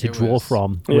 backstory to draw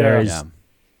from. Whereas I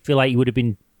feel like he would have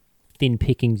been thin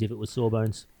pickings if it was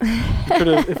Sawbones.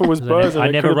 If it was Burzin,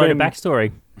 I never wrote a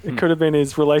backstory. It could have been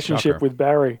his relationship with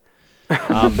Barry.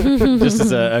 Just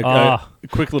as a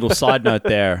quick little side note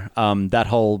there, that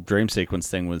whole dream sequence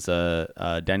thing was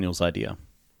Daniel's idea.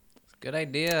 Good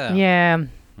idea. Yeah.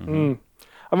 Mm.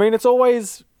 I mean, it's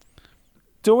always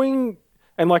doing,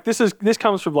 and like this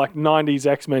comes from like 90s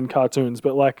X-Men cartoons,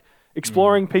 but like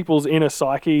exploring people's inner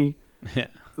psyche,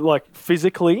 like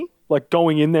physically, like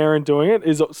going in there and doing it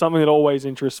is something that always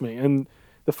interests me. And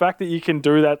the fact that you can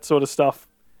do that sort of stuff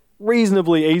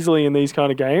reasonably easily in these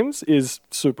kind of games is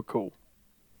super cool.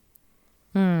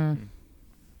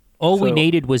 All we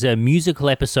needed was a musical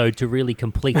episode to really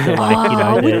complete the the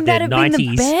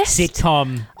 90s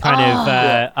sitcom kind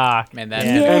of arc. Man,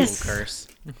 that'd be a cool curse.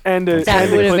 And a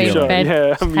That would have clip been show.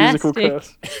 fantastic. Yeah, a musical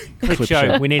curse. Clip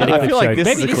show. We needed a clip show.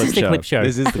 Maybe this is the clip show.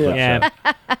 This is the clip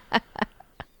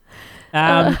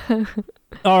show.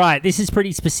 All right, this is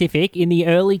pretty specific. In the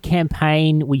early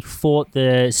campaign, we fought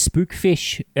the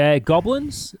Spookfish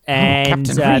goblins, and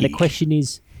the question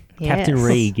is, Captain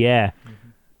Reeg,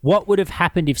 what would have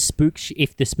happened if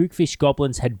the Spookfish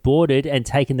goblins had boarded and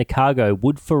taken the cargo?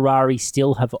 Would Ferrari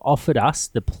still have offered us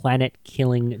the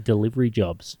planet-killing delivery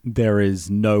jobs? There is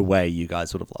no way you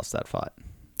guys would have lost that fight.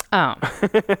 Oh.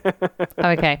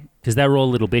 Okay. Because they were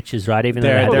all little bitches, right? Even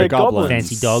though they're goblins.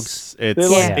 Fancy dogs.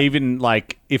 It's even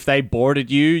like if they boarded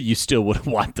you still would have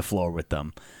wiped the floor with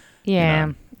them. Yeah. You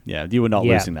know? Yeah, you were not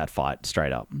losing that fight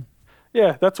straight up.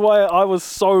 Yeah, that's why I was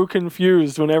so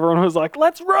confused when everyone was like,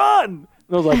 "Let's run!"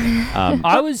 And I was like,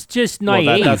 I was just naive.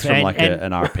 Well, that's from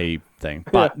an RP thing.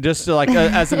 But just to, like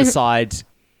as an aside,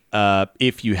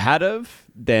 if you had of,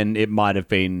 then it might have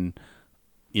been,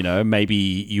 maybe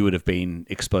you would have been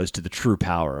exposed to the true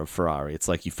power of Ferrari. It's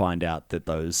like you find out that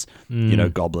those,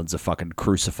 goblins are fucking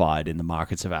crucified in the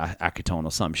markets of Akaton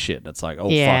or some shit. And it's like, fuck,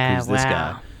 who's this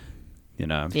guy?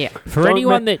 Yeah. For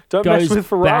anyone that don't goes mess with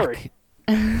Ferrari.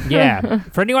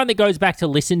 back, for anyone that goes back to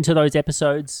listen to those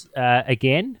episodes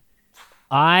again,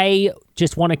 I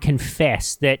just want to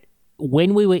confess that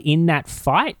when we were in that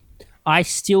fight, I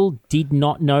still did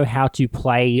not know how to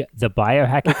play the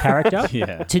biohacker character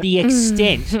to the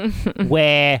extent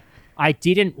where I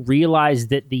didn't realize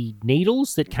that the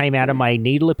needles that came out of my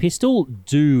needler pistol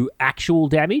do actual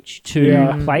damage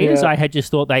to players. I had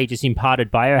just thought they just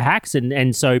imparted biohacks.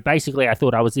 And so basically I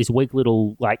thought I was this weak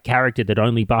little like character that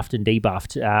only buffed and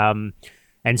debuffed.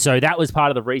 And so that was part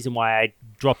of the reason why I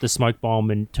dropped the smoke bomb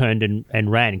and turned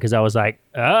and ran, because I was like,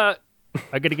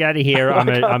 I got to get out of here.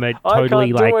 I'm a I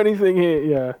totally can't do anything here.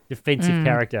 Yeah. defensive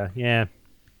character. Yeah.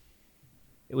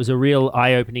 It was a real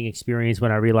eye-opening experience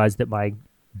when I realized that my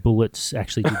bullets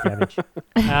actually did damage.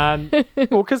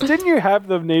 Well, because didn't you have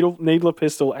the needler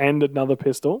pistol and another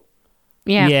pistol?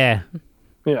 Yeah. Yeah.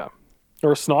 Yeah.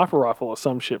 Or a sniper rifle or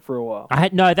some shit for a while.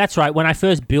 No, that's right. When I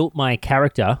first built my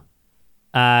character,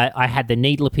 I had the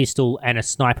needler pistol and a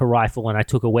sniper rifle, and I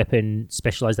took a weapon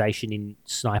specialization in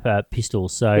sniper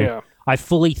pistols. So I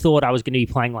fully thought I was going to be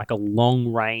playing like a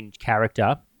long-range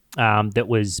character that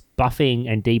was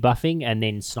buffing and debuffing and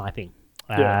then sniping.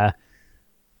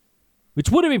 Which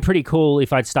would have been pretty cool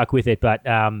if I'd stuck with it, but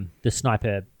the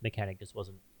sniper mechanic just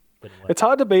wasn't going to work. It's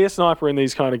hard to be a sniper in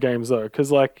these kind of games, though,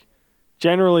 because, like,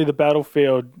 generally the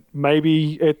battlefield,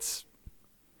 maybe it's,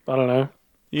 I don't know,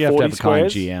 you have to have a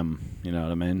kind squares. GM, you know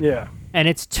what I mean? Yeah. And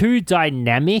it's too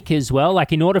dynamic as well.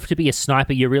 Like, in order to be a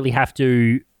sniper, you really have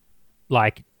to,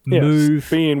 like, move,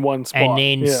 be in one spot. and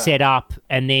then set up,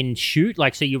 and then shoot.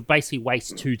 Like, so you basically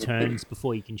waste 2 turns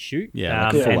before you can shoot. Yeah,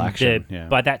 like full and action.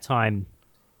 By that time,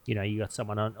 you know, you got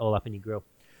someone all up in your grill.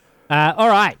 All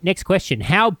right, next question.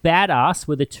 How badass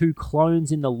were the 2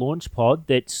 clones in the launch pod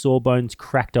that Sawbones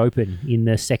cracked open in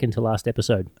the second to last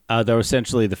episode? They were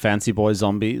essentially the fancy boy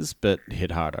zombies, but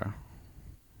hit harder.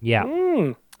 Yeah.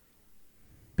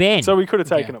 Ben. So we could have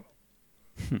taken them.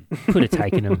 Could have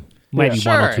taken them. Maybe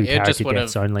Sure, one or 2 it just character would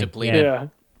deaths have only. depleted Yeah.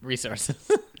 resources.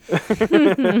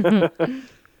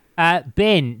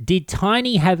 Ben, did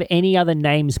Tiny have any other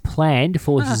names planned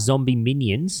for his zombie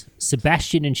minions?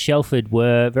 Sebastian and Shelford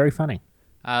were very funny.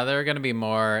 There are going to be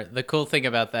more. The cool thing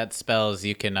about that spell is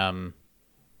you can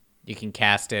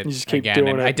cast it You just keep again. doing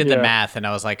And it, I did the yeah. math, and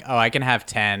I was like, oh, I can have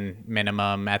 10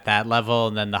 minimum at that level,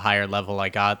 and then the higher level I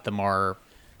got, the more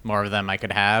of them I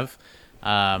could have.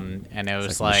 And it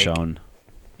was like Michonne.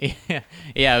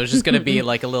 yeah, it was just going to be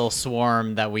like a little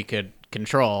swarm that we could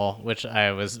control, which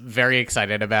I was very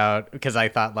excited about because I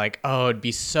thought like, oh, it'd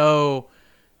be so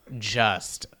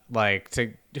just like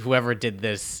to whoever did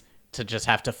this to just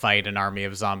have to fight an army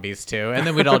of zombies too, and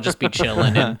then we'd all just be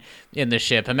chilling in the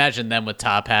ship. Imagine them with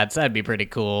top hats. That'd be pretty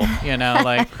cool, you know.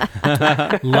 Like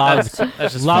Loved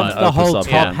just loved fun. the whole Opus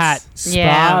top opulence. hat spa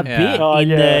Yeah. bit Oh,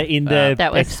 in the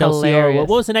That was Excelsior. hilarious.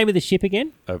 What was the name of the ship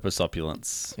again? Opus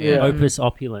opulence. Yeah. Opus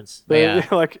Opulence. Yeah.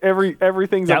 Like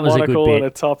everything's That a was a good monocle bit. and a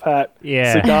top hat.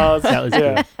 Yeah. Cigars. That was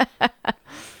yeah.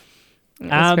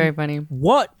 That's very funny.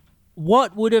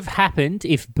 What would have happened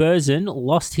if Burzin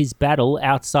lost his battle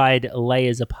outside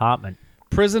Leia's apartment?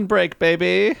 Prison break,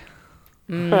 baby.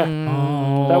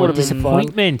 That would have been fun.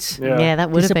 Disappointment. Yeah,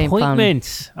 that would have been fun.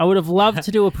 Disappointment. I would have loved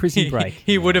to do a prison break.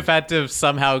 He would have had to have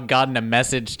somehow gotten a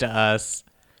message to us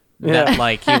that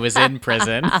like he was in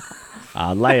prison.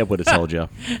 Leia would have told you.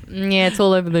 Yeah, it's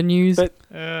all over the news. But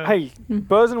hey,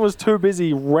 Burzin was too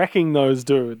busy wrecking those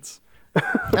dudes.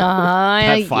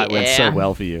 That fight went so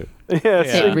well for you.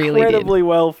 Yes, It really incredibly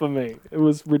well for me. It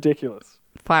was ridiculous.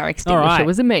 Fire extinguisher right.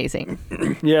 was amazing.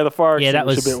 Yeah, the fire Yeah, that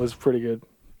extinguisher was- bit was pretty good.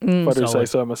 If I do say Solid.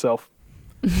 so myself.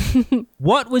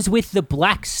 What was with the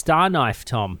black star knife,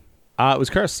 Tom? It was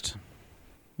cursed.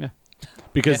 Yeah.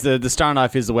 Because the star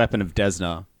knife is the weapon of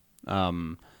Desna.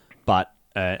 But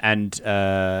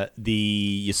the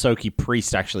Yosoki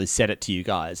priest actually said it to you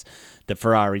guys that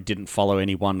Ferrari didn't follow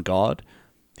any one god.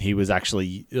 He was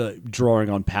actually drawing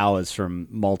on powers from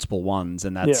multiple ones,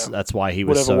 and that's why he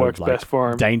was Whatever so works best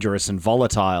for him. dangerous and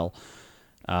volatile.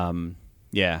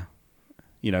 Yeah.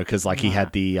 You know, because like he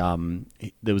had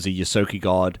there was a Yosoki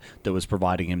god that was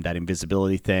providing him that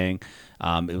invisibility thing.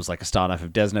 It was like a star knife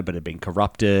of Desna, but it had been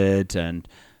corrupted, and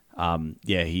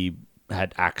he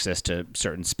had access to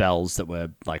certain spells that were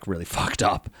like really fucked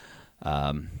up.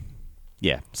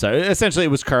 So essentially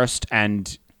it was cursed,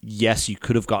 and yes, you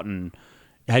could have gotten,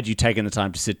 had you taken the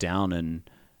time to sit down and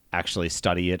actually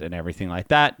study it and everything like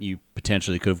that, you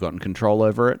potentially could have gotten control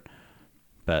over it.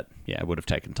 But yeah, it would have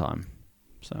taken time.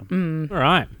 So All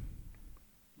right.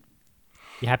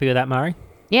 You happy with that, Murray?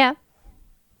 Yeah.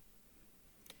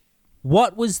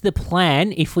 What was the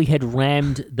plan if we had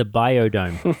rammed the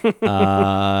biodome?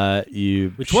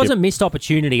 Which was a missed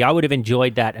opportunity. I would have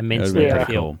enjoyed that immensely, Yeah. I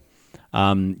feel.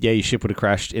 Your ship would have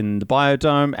crashed in the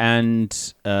biodome,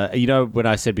 and when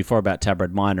I said before about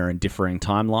Tabred Minor and differing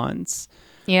timelines,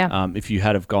 Yeah. if you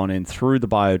had have gone in through the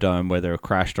biodome, whether it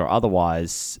crashed or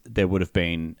otherwise, there would have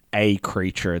been a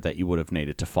creature that you would have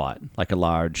needed to fight, like a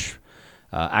large,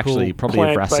 probably a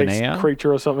Plant-based Brassinia,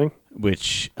 creature or something.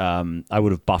 which I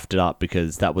would have buffed it up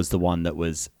because that was the one that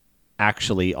was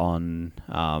actually on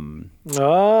The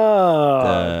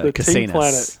tea Cassinas.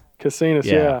 planet. Casinus,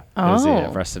 yeah. There's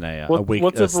Oh. Vracinea.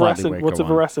 What's a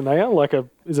Vracinea? Like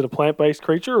is it a plant-based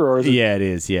creature or is it? Yeah, it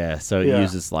is. Yeah, so it Yeah.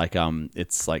 uses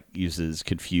uses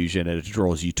confusion and it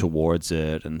draws you towards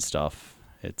it and stuff.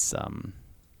 It's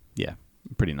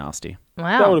pretty nasty. That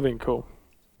Wow. would have been cool.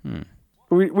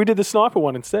 We did the sniper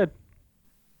one instead.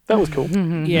 That was cool.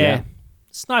 Yeah.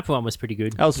 Sniper one was pretty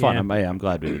good. That was fun. Yeah. I'm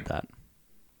glad we did that.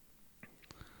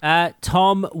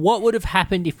 Tom, what would have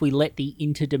happened if we let the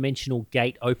interdimensional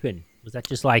gate open? Was that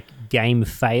just like game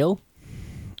fail?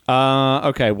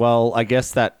 Okay, well, I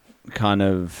guess that kind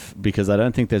of, because I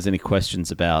don't think there's any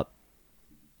questions about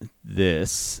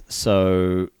this.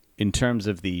 So, in terms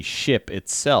of the ship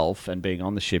itself and being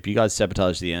on the ship, you guys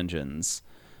sabotaged the engines.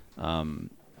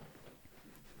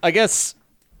 I guess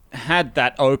had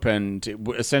that opened,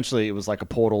 essentially it was like a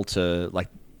portal to like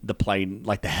the plane,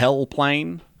 like the hell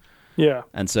plane. Yeah.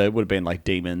 And so it would have been like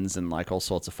demons and like all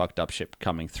sorts of fucked up shit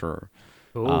coming through.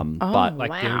 But Like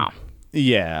wow.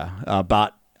 yeah,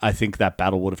 but I think that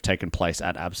battle would have taken place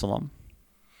at Absalom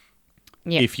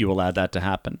Yeah. if you allowed that to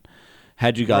happen.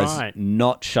 Had you guys Right.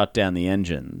 not shut down the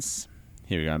engines,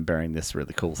 here we go, I'm burying this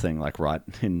really cool thing like right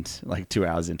in like 2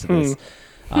 hours into this.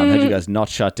 Had you guys not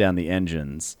shut down the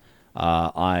engines,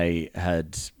 I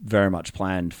had very much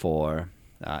planned for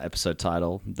episode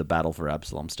title, The Battle for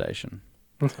Absalom Station.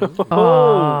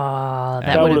 Oh,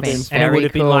 that would have been And very And it would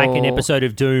have been like an cool. episode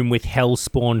of Doom with hell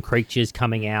spawn creatures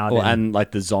coming out. Well, and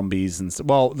like the zombies and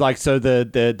well, like so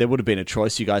there would have been a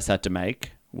choice you guys had to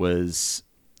make was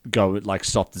go like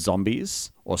stop the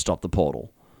zombies or stop the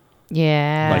portal.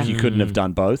 Yeah. Like you couldn't have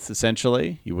done both.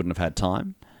 Essentially, you wouldn't have had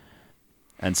time.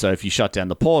 And so if you shut down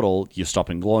the portal, you're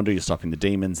stopping Glaunder, you're stopping the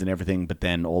demons and everything. But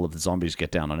then all of the zombies get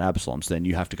down on Absalom. So then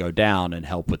you have to go down and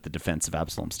help with the defense of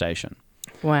Absalom Station.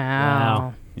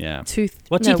 Wow. Yeah.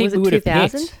 what do you think we would have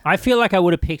 2000? picked? I feel like I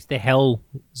would have picked the hell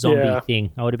zombie Yeah.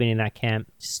 thing. I would have been in that camp.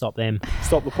 Stop them.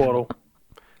 Stop the portal.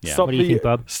 Yeah. Stop What do you think,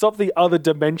 Bob? Stop the other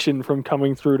dimension from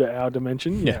coming through to our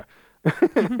dimension. Yeah.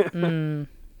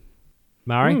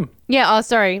 Murray? Yeah. Oh,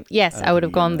 sorry. Yes, I would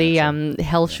have gone the actually.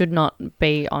 hell should not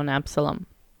be on Absalom.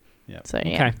 Yeah. So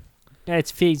yeah. Okay. Yeah, it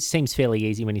seems fairly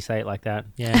easy when you say it like that.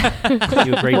 Yeah.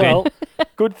 You agree, Well, Ben?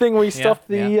 good thing we stopped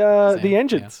the same,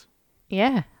 engines.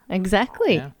 Yeah.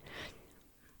 Exactly. Yeah.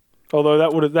 Although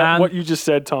that would have Um, what you just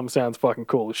said, Tom, sounds fucking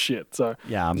cool as shit. So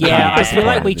Yeah. I'm Yeah, kinda I feel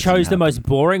like we disappointed chose the it most didn't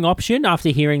boring option after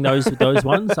hearing those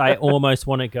ones. I almost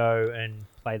want to go and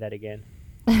play that again.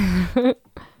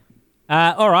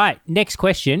 All right, next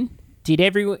question. Did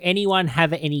anyone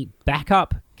have any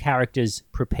backup characters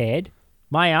prepared?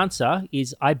 My answer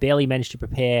is I barely managed to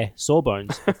prepare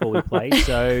Sawbones before we played,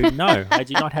 so no, I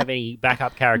do not have any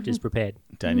backup characters prepared.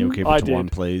 happen. Daniel, keep I it to did. one,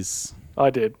 please. I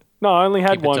did. No, I only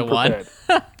had Keep it one to one.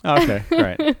 prepared. Okay,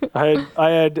 great. I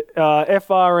had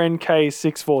FRNK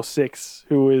 646,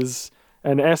 who is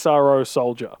an SRO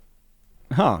soldier.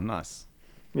 Oh, nice.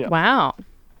 Yeah. Wow.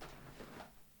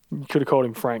 You could have called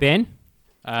him Frank. Ben,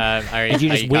 did you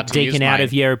just whip Deacon out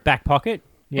of your back pocket?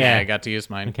 Yeah, I got to use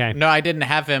mine. Okay. No, I didn't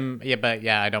have him. Yeah, but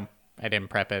yeah, I didn't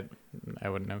prep it. I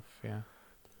wouldn't have. Yeah.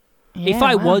 If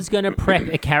I was going to prep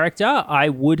a character, I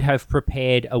would have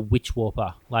prepared a Witch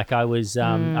Warper. Like I was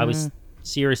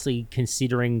seriously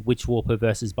considering Witch Warper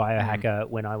versus Biohacker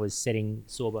when I was setting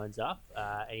Sawbones up.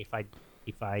 And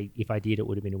if I did, it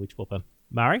would have been a Witch Warper.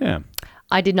 Murray? Yeah.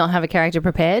 I did not have a character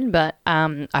prepared, but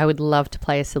I would love to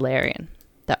play a Solarian.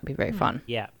 That would be very fun.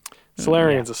 Yeah.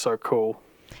 Solarians are so cool.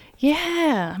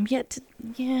 Yeah, I'm yet to.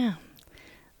 Yeah,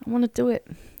 I want to do it.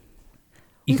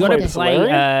 You got to played play.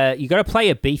 Solarian? You got to play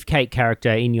a beefcake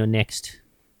character in your next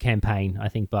campaign. I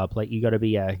think, Bob. Like you got to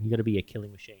be a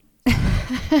killing machine.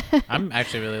 I'm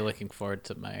actually really looking forward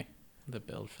to the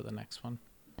build for the next one.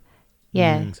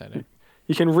 Yeah, I'm excited.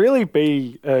 You can really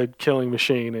be a killing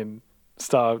machine in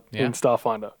Yeah.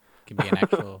 Starfinder. Could be an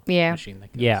actual Yeah. machine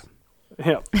that kills. Yeah,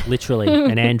 Yeah. literally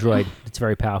an android. It's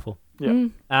very powerful. Yeah.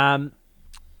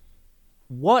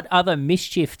 What other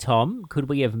mischief, Tom, could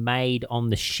we have made on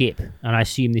the ship? And I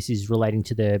assume this is relating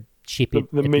to the ship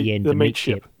at the end, the meat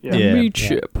ship. Yeah. Yeah. meat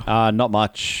ship. Not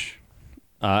much.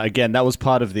 Again, that was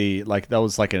part of that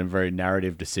was like a very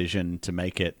narrative decision to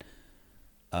make it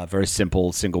very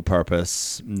simple, single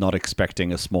purpose, not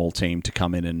expecting a small team to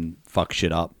come in and fuck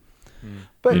shit up.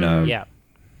 But Yeah.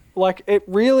 like it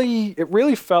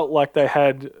really felt like they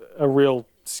had a real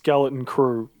skeleton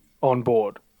crew on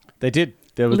board. They did.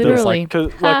 There was Literally. like,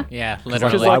 Because like, Yeah, like,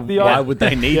 literally. like the- why would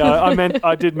they need them? yeah,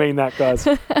 I did mean that, guys.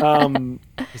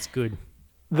 It's good.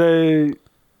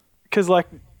 Because like,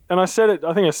 and I think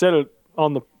I said it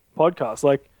on the podcast,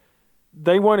 like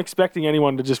they weren't expecting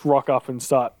anyone to just rock up and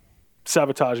start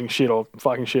sabotaging shit or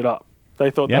fucking shit up.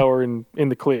 They thought they were in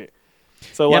the clear.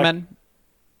 So like, man.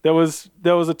 there was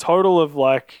a total of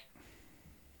like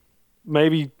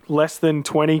maybe less than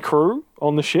 20 crew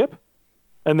on the ship,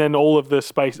 and then all of the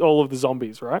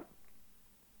zombies, right?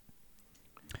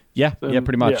 Yeah,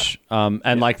 pretty much. Yeah.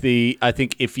 I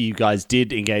think if you guys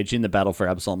did engage in the battle for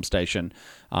Absalom Station,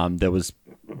 there was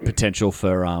potential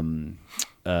for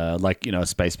a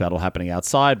space battle happening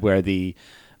outside where the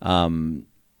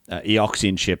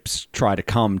Eoxian ships try to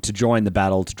come to join the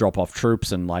battle to drop off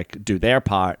troops and like do their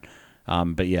part.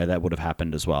 But yeah, that would have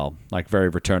happened as well. Like very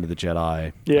Return of the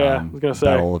Jedi. Yeah, I was gonna say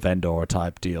Battle of Endor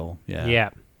type deal. Yeah. Yeah.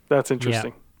 That's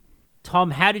interesting. Yeah.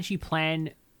 Tom, how did you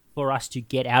plan for us to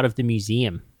get out of the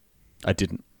museum? I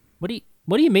didn't. What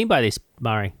do you mean by this,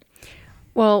 Murray?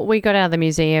 Well, we got out of the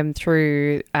museum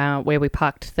through where we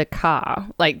parked the car,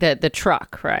 like the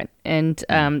truck, right? And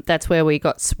that's where we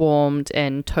got swarmed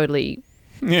and totally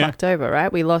fucked over,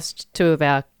 right? We lost 2 of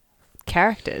our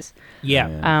characters.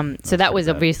 Yeah. So that was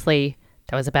obviously,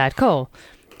 that was a bad call.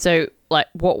 So, like,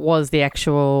 what was the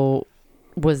actual...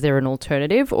 Was there an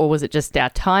alternative, or was it just our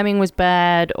timing was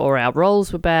bad, or our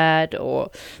roles were bad, or,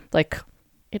 like,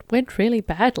 it went really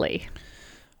badly?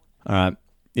 All right.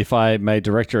 If I may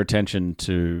direct your attention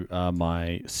to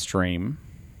my stream.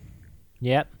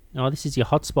 Yep. Oh, this is your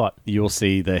hotspot. You will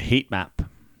see the heat map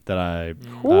that I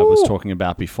was talking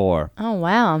about before. Oh,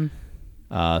 wow.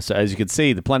 So as you can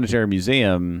see, the Planetary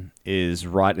Museum is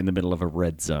right in the middle of a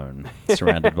red zone,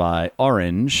 surrounded by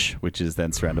orange, which is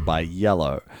then surrounded by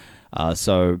yellow.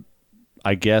 So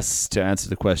I guess to answer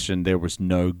the question, there was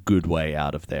no good way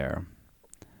out of there.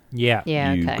 Yeah.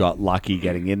 Yeah. You got lucky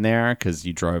getting in there because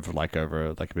you drove like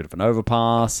over like a bit of an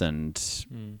overpass and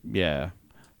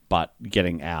but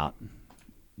getting out,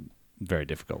 very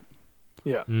difficult.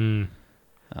 Yeah. Mm.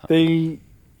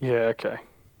 Okay.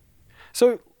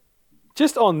 So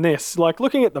just on this, like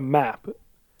looking at the map,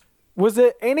 was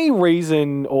there any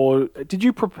reason or did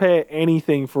you prepare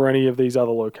anything for any of these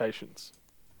other locations?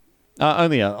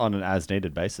 Only on an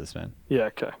as-needed basis, man. Yeah,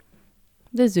 okay.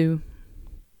 The zoo.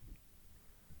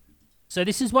 So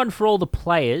this is one for all the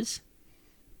players.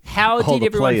 How did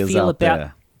everyone feel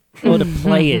about there. or the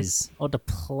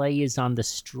players on the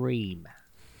stream?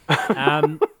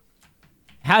 How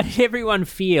did everyone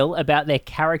feel about their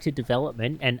character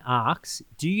development and arcs?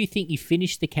 Do you think you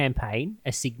finished the campaign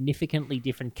a significantly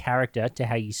different character to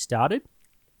how you started?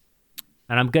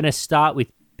 And I'm going to start with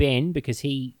Ben because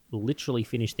he literally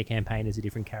finished the campaign as a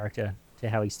different character to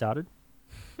how he started.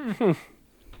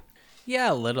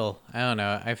 Yeah, a little. I don't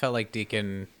know. I felt like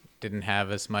Deacon didn't have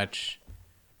as much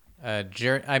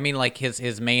I mean, like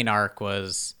his main arc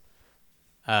was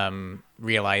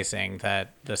realizing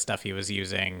that the stuff he was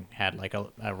using had like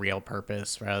a real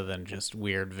purpose rather than just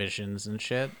weird visions and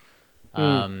shit.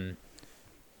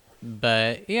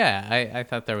 But yeah, I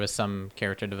thought there was some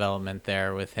character development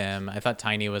there with him. I thought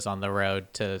Tiny was on the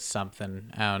road to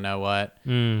something. I don't know what.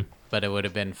 But it would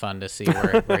have been fun to see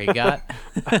where he got.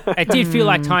 It did feel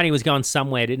like Tiny was going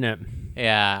somewhere, didn't it?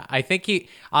 Yeah, I think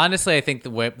I think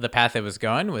the path it was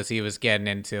going was he was getting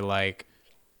into like,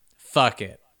 fuck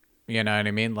it. You know what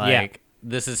I mean? Like,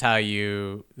 this is how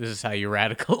you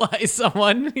radicalize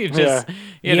someone. You just,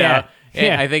 you know.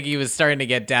 Yeah. I think he was starting to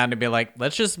get down to be like,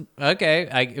 let's just,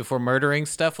 if we're murdering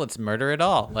stuff, let's murder it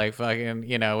all. Like, fucking,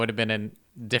 it would have been a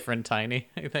different Tiny,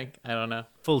 I think. I don't know.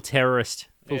 Full terrorist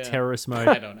mode.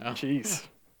 I don't know. Jeez.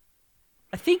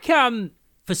 I think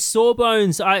for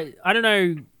Sawbones, I don't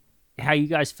know how you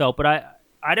guys felt, but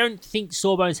I don't think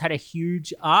Sawbones had a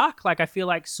huge arc. Like, I feel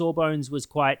like Sawbones was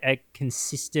quite a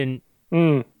consistent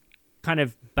kind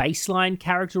of baseline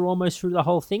character almost through the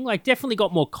whole thing. Like, definitely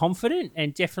got more confident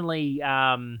and definitely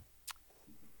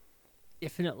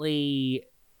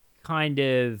kind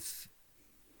of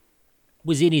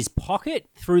was in his pocket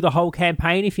through the whole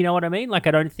campaign, if you know what I mean. Like,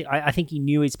 I think he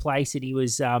knew his place and he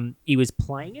was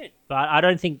playing it, but I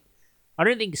don't think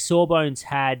Sawbones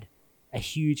had a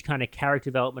huge kind of character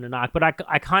development and arc, but I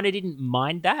kind of didn't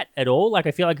mind that at all. Like,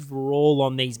 I feel like if we're all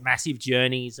on these massive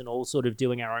journeys and all sort of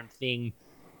doing our own thing,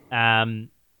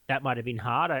 that might have been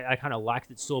hard. I kind of liked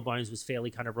that Sawbones was fairly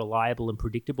kind of reliable and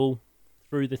predictable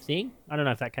through the thing. I don't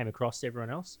know if that came across to everyone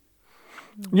else.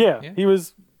 Yeah. He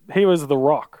was the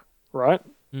Rock, right?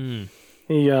 He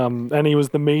and he was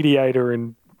the mediator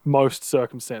in most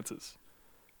circumstances,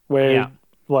 where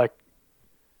like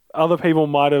other people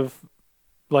might have,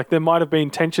 like there might have been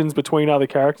tensions between other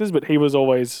characters, but he was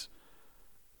always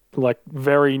like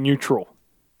very neutral.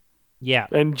 Yeah,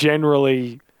 and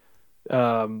generally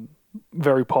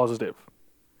very positive.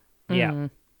 Yeah.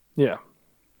 Yeah.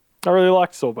 I really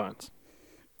liked Sawbones.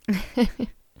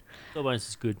 Sawbones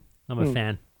is good. I'm a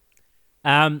fan.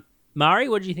 Mari,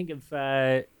 what did you think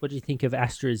of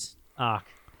Astra's arc?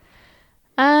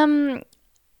 I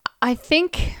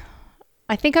think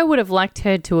I would have liked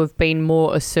her to have been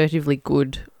more assertively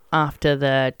good after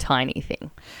the Tiny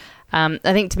thing. I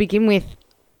think to begin with,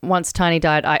 once Tiny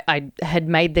died, I had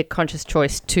made the conscious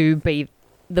choice to be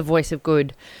the voice of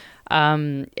good,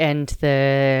 and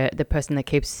the person that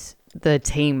keeps the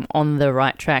team on the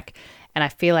right track. And I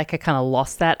feel like I kind of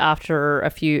lost that after a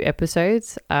few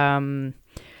episodes. So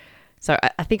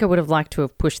I think I would have liked to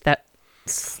have pushed that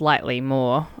slightly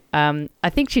more. I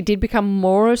think she did become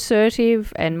more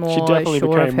assertive and more She definitely sure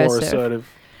became of more herself. assertive.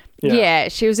 Yeah,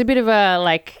 she was a bit of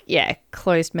a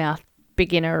closed mouth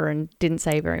beginner and didn't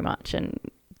say very much, and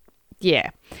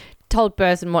told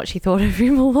Burson what she thought of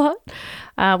him a lot,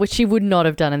 which she would not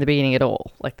have done in the beginning at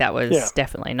all. Like that was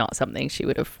definitely not something she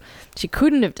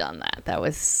couldn't have done that. That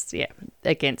was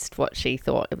against what she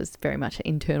thought. It was very much an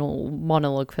internal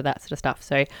monologue for that sort of stuff.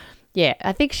 So yeah,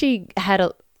 I think she had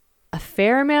a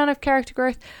fair amount of character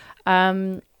growth.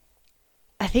 I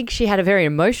think she had a very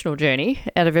emotional journey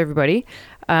out of everybody.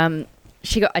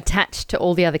 She got attached to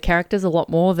all the other characters a lot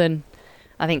more than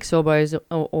I think Sorbo's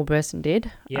or Burson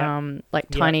did. Yeah.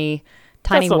 Tiny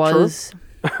That's not was...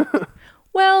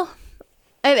 Well,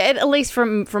 at least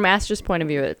from Astra's point of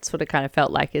view, it sort of kind of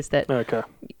felt like is that,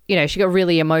 she got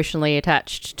really emotionally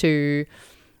attached to,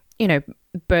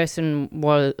 Burson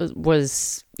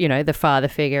was the father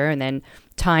figure, and then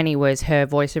Tiny was her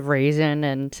voice of reason,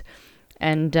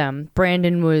 and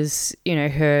Brandon was,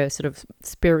 her sort of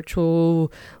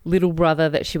spiritual little brother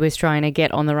that she was trying to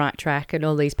get on the right track, and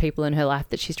all these people in her life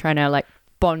that she's trying to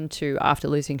bond to after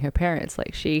losing her parents.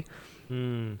 Like she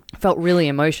felt really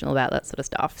emotional about that sort of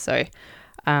stuff. So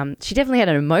she definitely had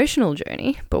an emotional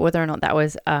journey, but whether or not that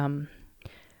was a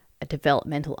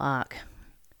developmental arc,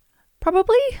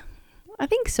 probably, I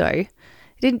think so.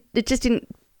 It just didn't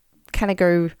kind of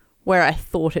go where I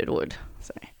thought it would.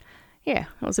 So yeah,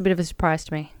 it was a bit of a surprise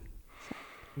to me.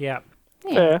 Yeah.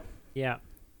 Yeah.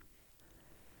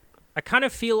 I kind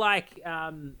of feel like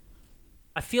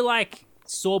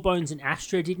Sawbones and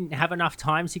Astra didn't have enough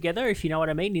time together, if you know what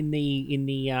I mean, in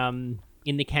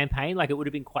the campaign. Like it would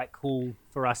have been quite cool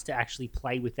for us to actually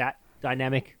play with that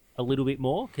dynamic a little bit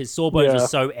more, because Sawbones was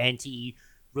so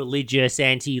anti-religious,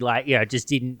 just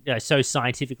didn't so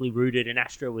scientifically rooted, and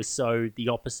Astra was so the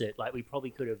opposite. Like we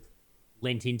probably could have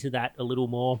lent into that a little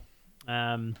more.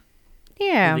 In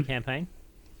the campaign.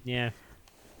 Yeah.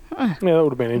 Yeah, that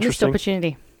would have been interesting. Missed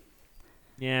opportunity.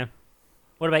 Yeah.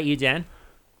 What about you, Dan?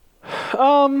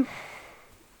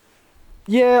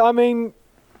 Yeah, I mean,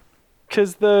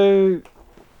 because the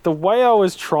way I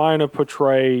was trying to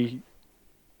portray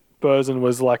Burson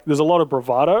was like, there's a lot of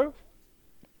bravado.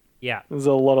 Yeah. There's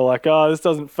a lot of this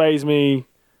doesn't faze me.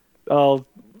 I'll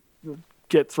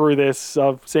get through this.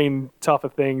 I've seen tougher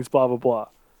things, blah, blah, blah.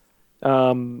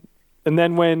 And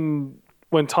then when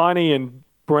Tiny and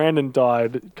Brandon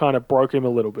died, it kind of broke him a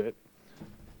little bit.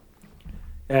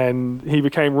 And he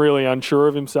became really unsure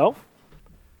of himself.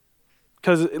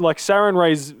 Because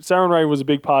Saren Ray was a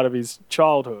big part of his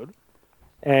childhood.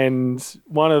 And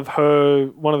one of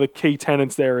the key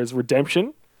tenets there is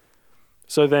redemption.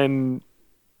 So then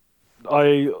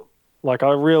I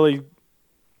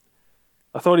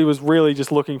thought he was really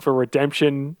just looking for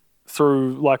redemption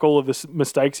through all of the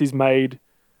mistakes he's made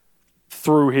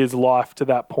through his life to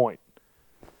that point,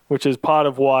 which is part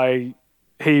of why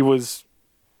he was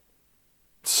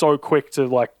so quick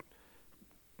to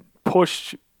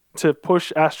push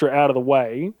Astra out of the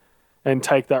way and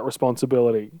take that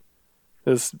responsibility.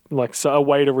 There's a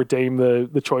way to redeem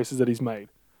the choices that he's made.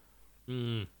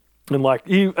 And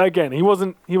he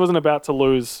wasn't about to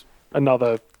lose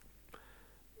another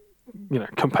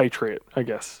compatriot, I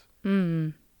guess.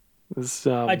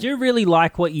 I do really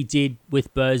like what you did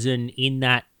with Burson in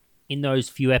those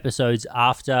few episodes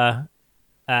after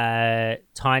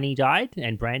Tiny died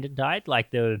and Brandon died.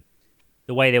 Like the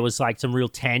way there was some real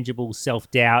tangible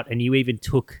self-doubt, and you even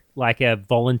took a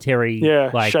voluntary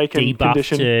shaken debuff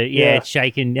condition.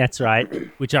 Shaken. That's right,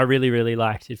 which I really, really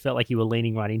liked. It felt like you were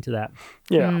leaning right into that.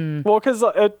 Yeah, well, because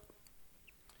I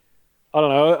don't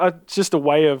know, it's just a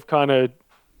way of kind of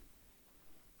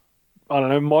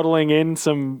modeling in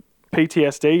some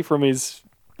PTSD from his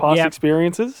past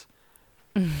experiences.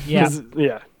 Yeah,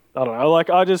 I don't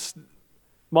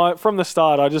know. From the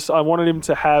start, I wanted him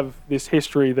to have this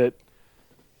history that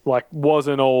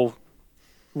wasn't all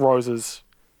roses,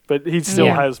 but he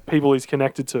still has people he's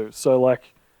connected to. So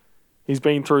he's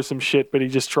been through some shit, but he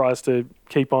just tries to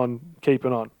keep on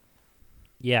keeping on.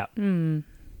 Yeah. Yep.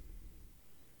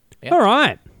 All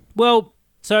right. Well,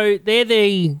 so they're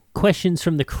the questions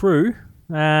from the crew.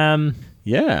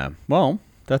 Yeah. Well,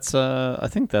 that's I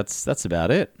think that's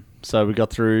about it. So we got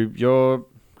through your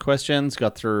questions,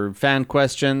 got through fan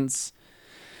questions.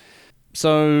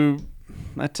 So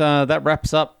that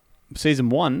wraps up season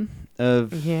 1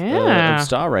 of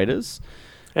Star Raiders.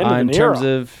 End of an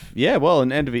era.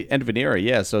 End of an era.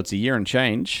 Yeah, so it's a year and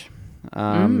change.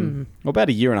 Well, about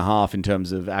a year and a half in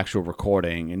terms of actual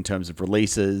recording. In terms of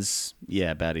releases,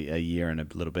 yeah, about a year and a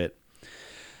little bit.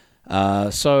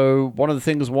 So one of the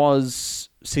things was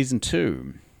season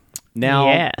 2. Now,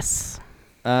 yes.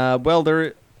 Well,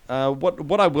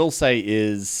 what I will say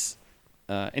is,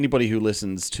 anybody who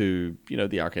listens to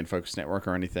the Arcane Focus Network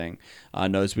or anything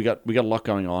knows we got a lot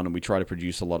going on, and we try to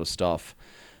produce a lot of stuff.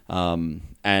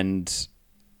 And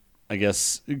I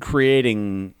guess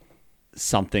creating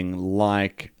something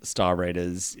like Star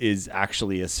Raiders is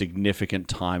actually a significant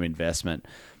time investment,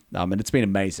 and it's been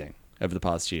amazing over the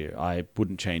past year. I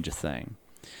wouldn't change a thing.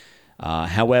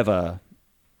 However,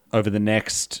 over the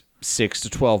next 6 to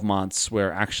 12 months,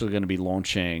 we're actually going to be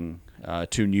launching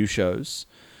 2 new shows.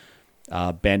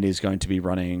 Ben is going to be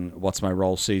running What's My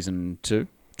Role Season 2,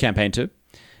 Campaign 2.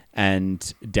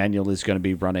 And Daniel is going to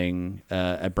be running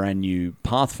a brand new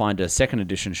Pathfinder 2nd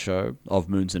Edition show of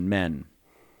Moons and Men.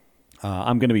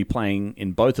 I'm going to be playing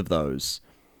in both of those.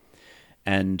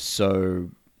 And so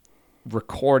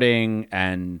recording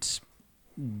and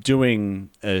doing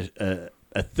a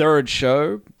third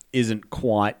show isn't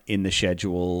quite in the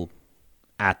schedule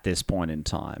at this point in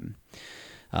time.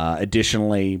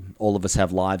 Additionally, all of us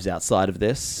have lives outside of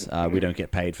this. We don't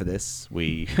get paid for this.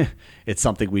 It's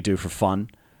something we do for fun.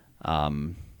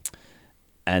 And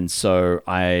so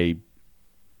I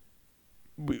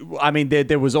mean,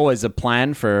 there was always a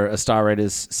plan for a Star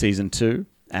Raiders season 2,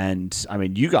 and I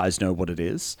mean, you guys know what it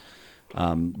is,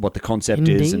 what the concept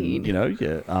is,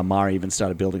 and Mari even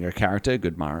started building her character.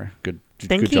 Good, Mari. Good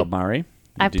job, Mari.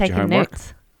 I've taken your homework.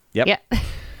 Notes. Yep. Yeah.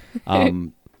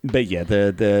 But yeah,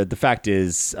 the fact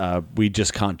is, we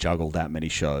just can't juggle that many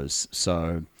shows.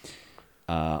 So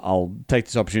I'll take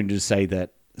this opportunity to say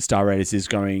that Star Raiders is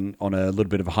going on a little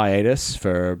bit of a hiatus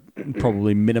for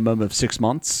probably minimum of 6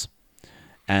 months,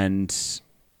 and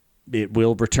it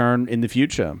will return in the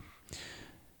future.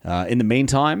 In the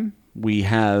meantime, we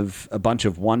have a bunch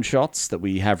of one-shots that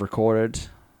we have recorded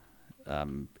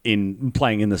in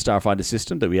playing in the Starfighter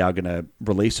system that we are going to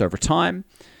release over time.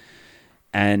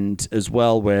 And as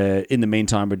well, in the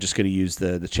meantime, we're just going to use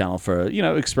the channel for,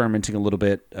 experimenting a little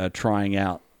bit, trying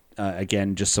out,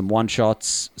 again, just some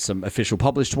one-shots, some official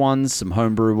published ones, some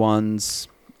homebrew ones.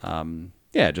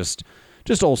 Just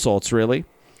all sorts, really.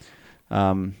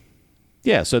 So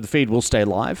the feed will stay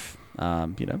live.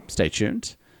 Stay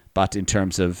tuned. But in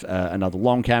terms of another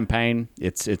long campaign,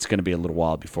 it's going to be a little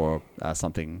while before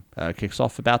something kicks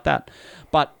off about that.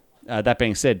 But that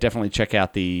being said, definitely check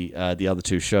out the other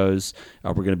 2 shows.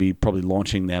 We're going to be probably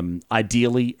launching them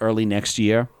ideally early next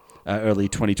year, early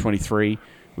 2023,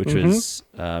 which was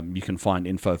you can find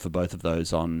info for both of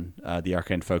those on the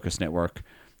Arcane Focus Network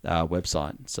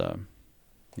website. So,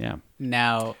 yeah.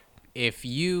 Now, if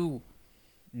you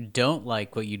don't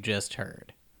like what you just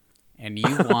heard, and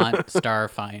you want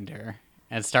Starfinder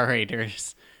and Star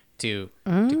Raiders to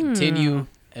continue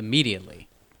immediately,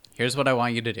 here's what I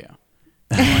want you to do.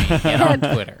 Get on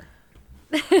Twitter.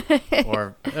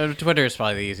 Or Twitter is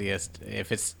probably the easiest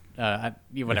if it's whatever.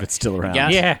 If it's still around.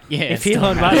 Yeah. If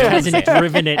Elon Musk hasn't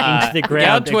driven it into the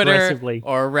ground Twitter aggressively.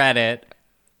 Or Reddit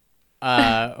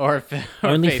or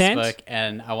Facebook, fans?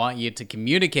 and I want you to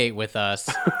communicate with us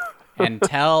and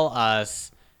tell us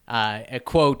a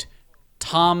quote,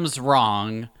 Tom's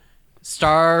wrong.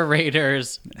 Star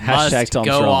Raiders must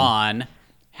go on.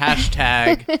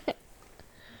 Hashtag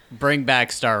bring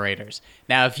back Star Raiders.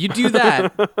 Now, if you do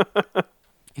that,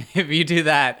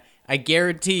 I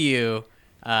guarantee you,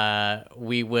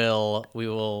 we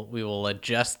will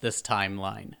adjust this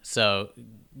timeline. So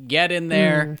get in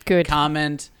there,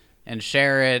 comment and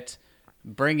share it,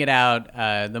 bring it out.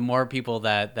 The more people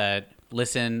that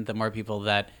listen, the more people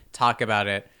that talk about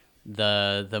it,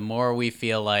 the more we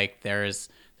feel like there's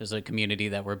a community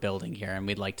that we're building here, and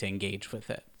we'd like to engage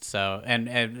with it. So, and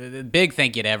a big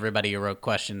thank you to everybody who wrote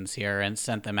questions here and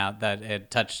sent them out. That it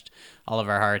touched all of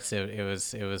our hearts. It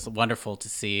was wonderful to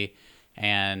see,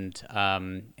 and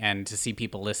to see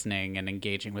people listening and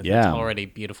engaging with it. It's already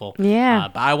beautiful. Yeah.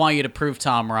 But I want you to prove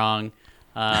Tom wrong.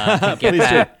 Get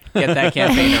that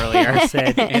campaign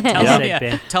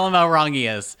earlier. Tell him how wrong he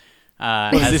is.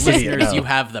 As listeners, you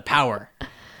have the power.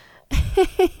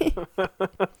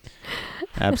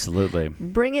 Absolutely.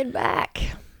 Bring it back.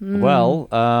 Well,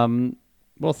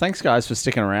 thanks guys for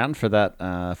sticking around for that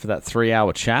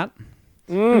 3-hour chat.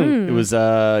 It was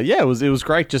it was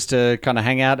great just to kind of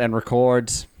hang out and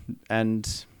record,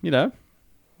 and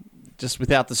just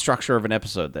without the structure of an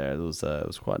episode. There, it was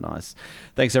quite nice.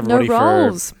 Thanks everybody no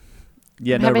rolls. for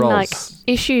no having rolls. Like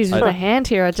issues with the hand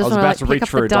here. I was about to reach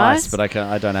for a dice, but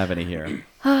I don't have any here.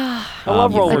 I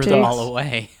love rolling them all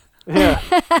away. Yeah.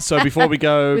 So before we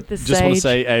go, With the just want to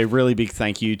sage. say a really big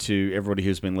thank you to everybody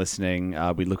who's been listening.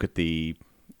 We look at the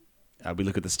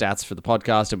stats for the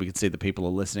podcast, and we can see that people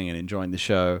are listening and enjoying the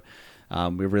show.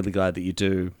 We're really glad that you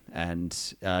do. And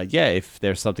if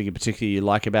there's something in particular you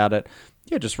like about it,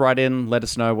 just write in, let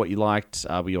us know what you liked.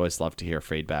 We always love to hear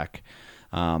feedback.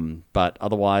 But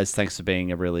otherwise, thanks for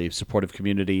being a really supportive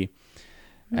community.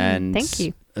 And thank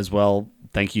you. As well,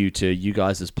 thank you to you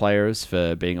guys as players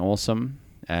for being awesome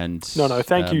and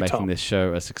thank you, making Tom. this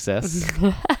show a success.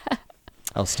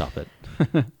 I'll stop it.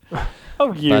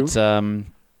 Oh, you. But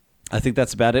I think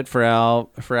that's about it for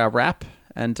our wrap,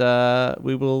 and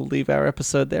we will leave our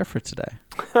episode there for today.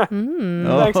 Thanks,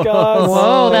 guys.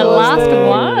 Whoa, that last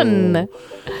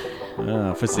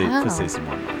one. For season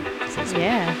 1.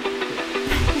 Yeah.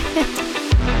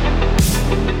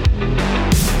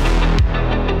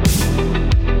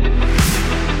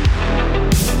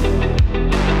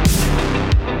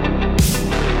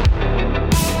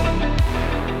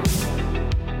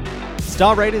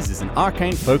 Star Raiders is an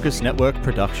Arcane Focus Network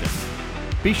production.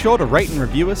 Be sure to rate and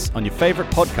review us on your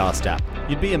favorite podcast app.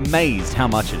 You'd be amazed how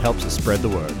much it helps us spread the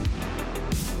word.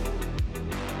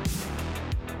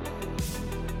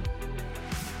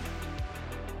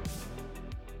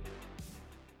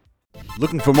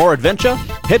 Looking for more adventure?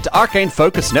 Head to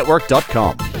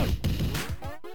arcanefocusnetwork.com.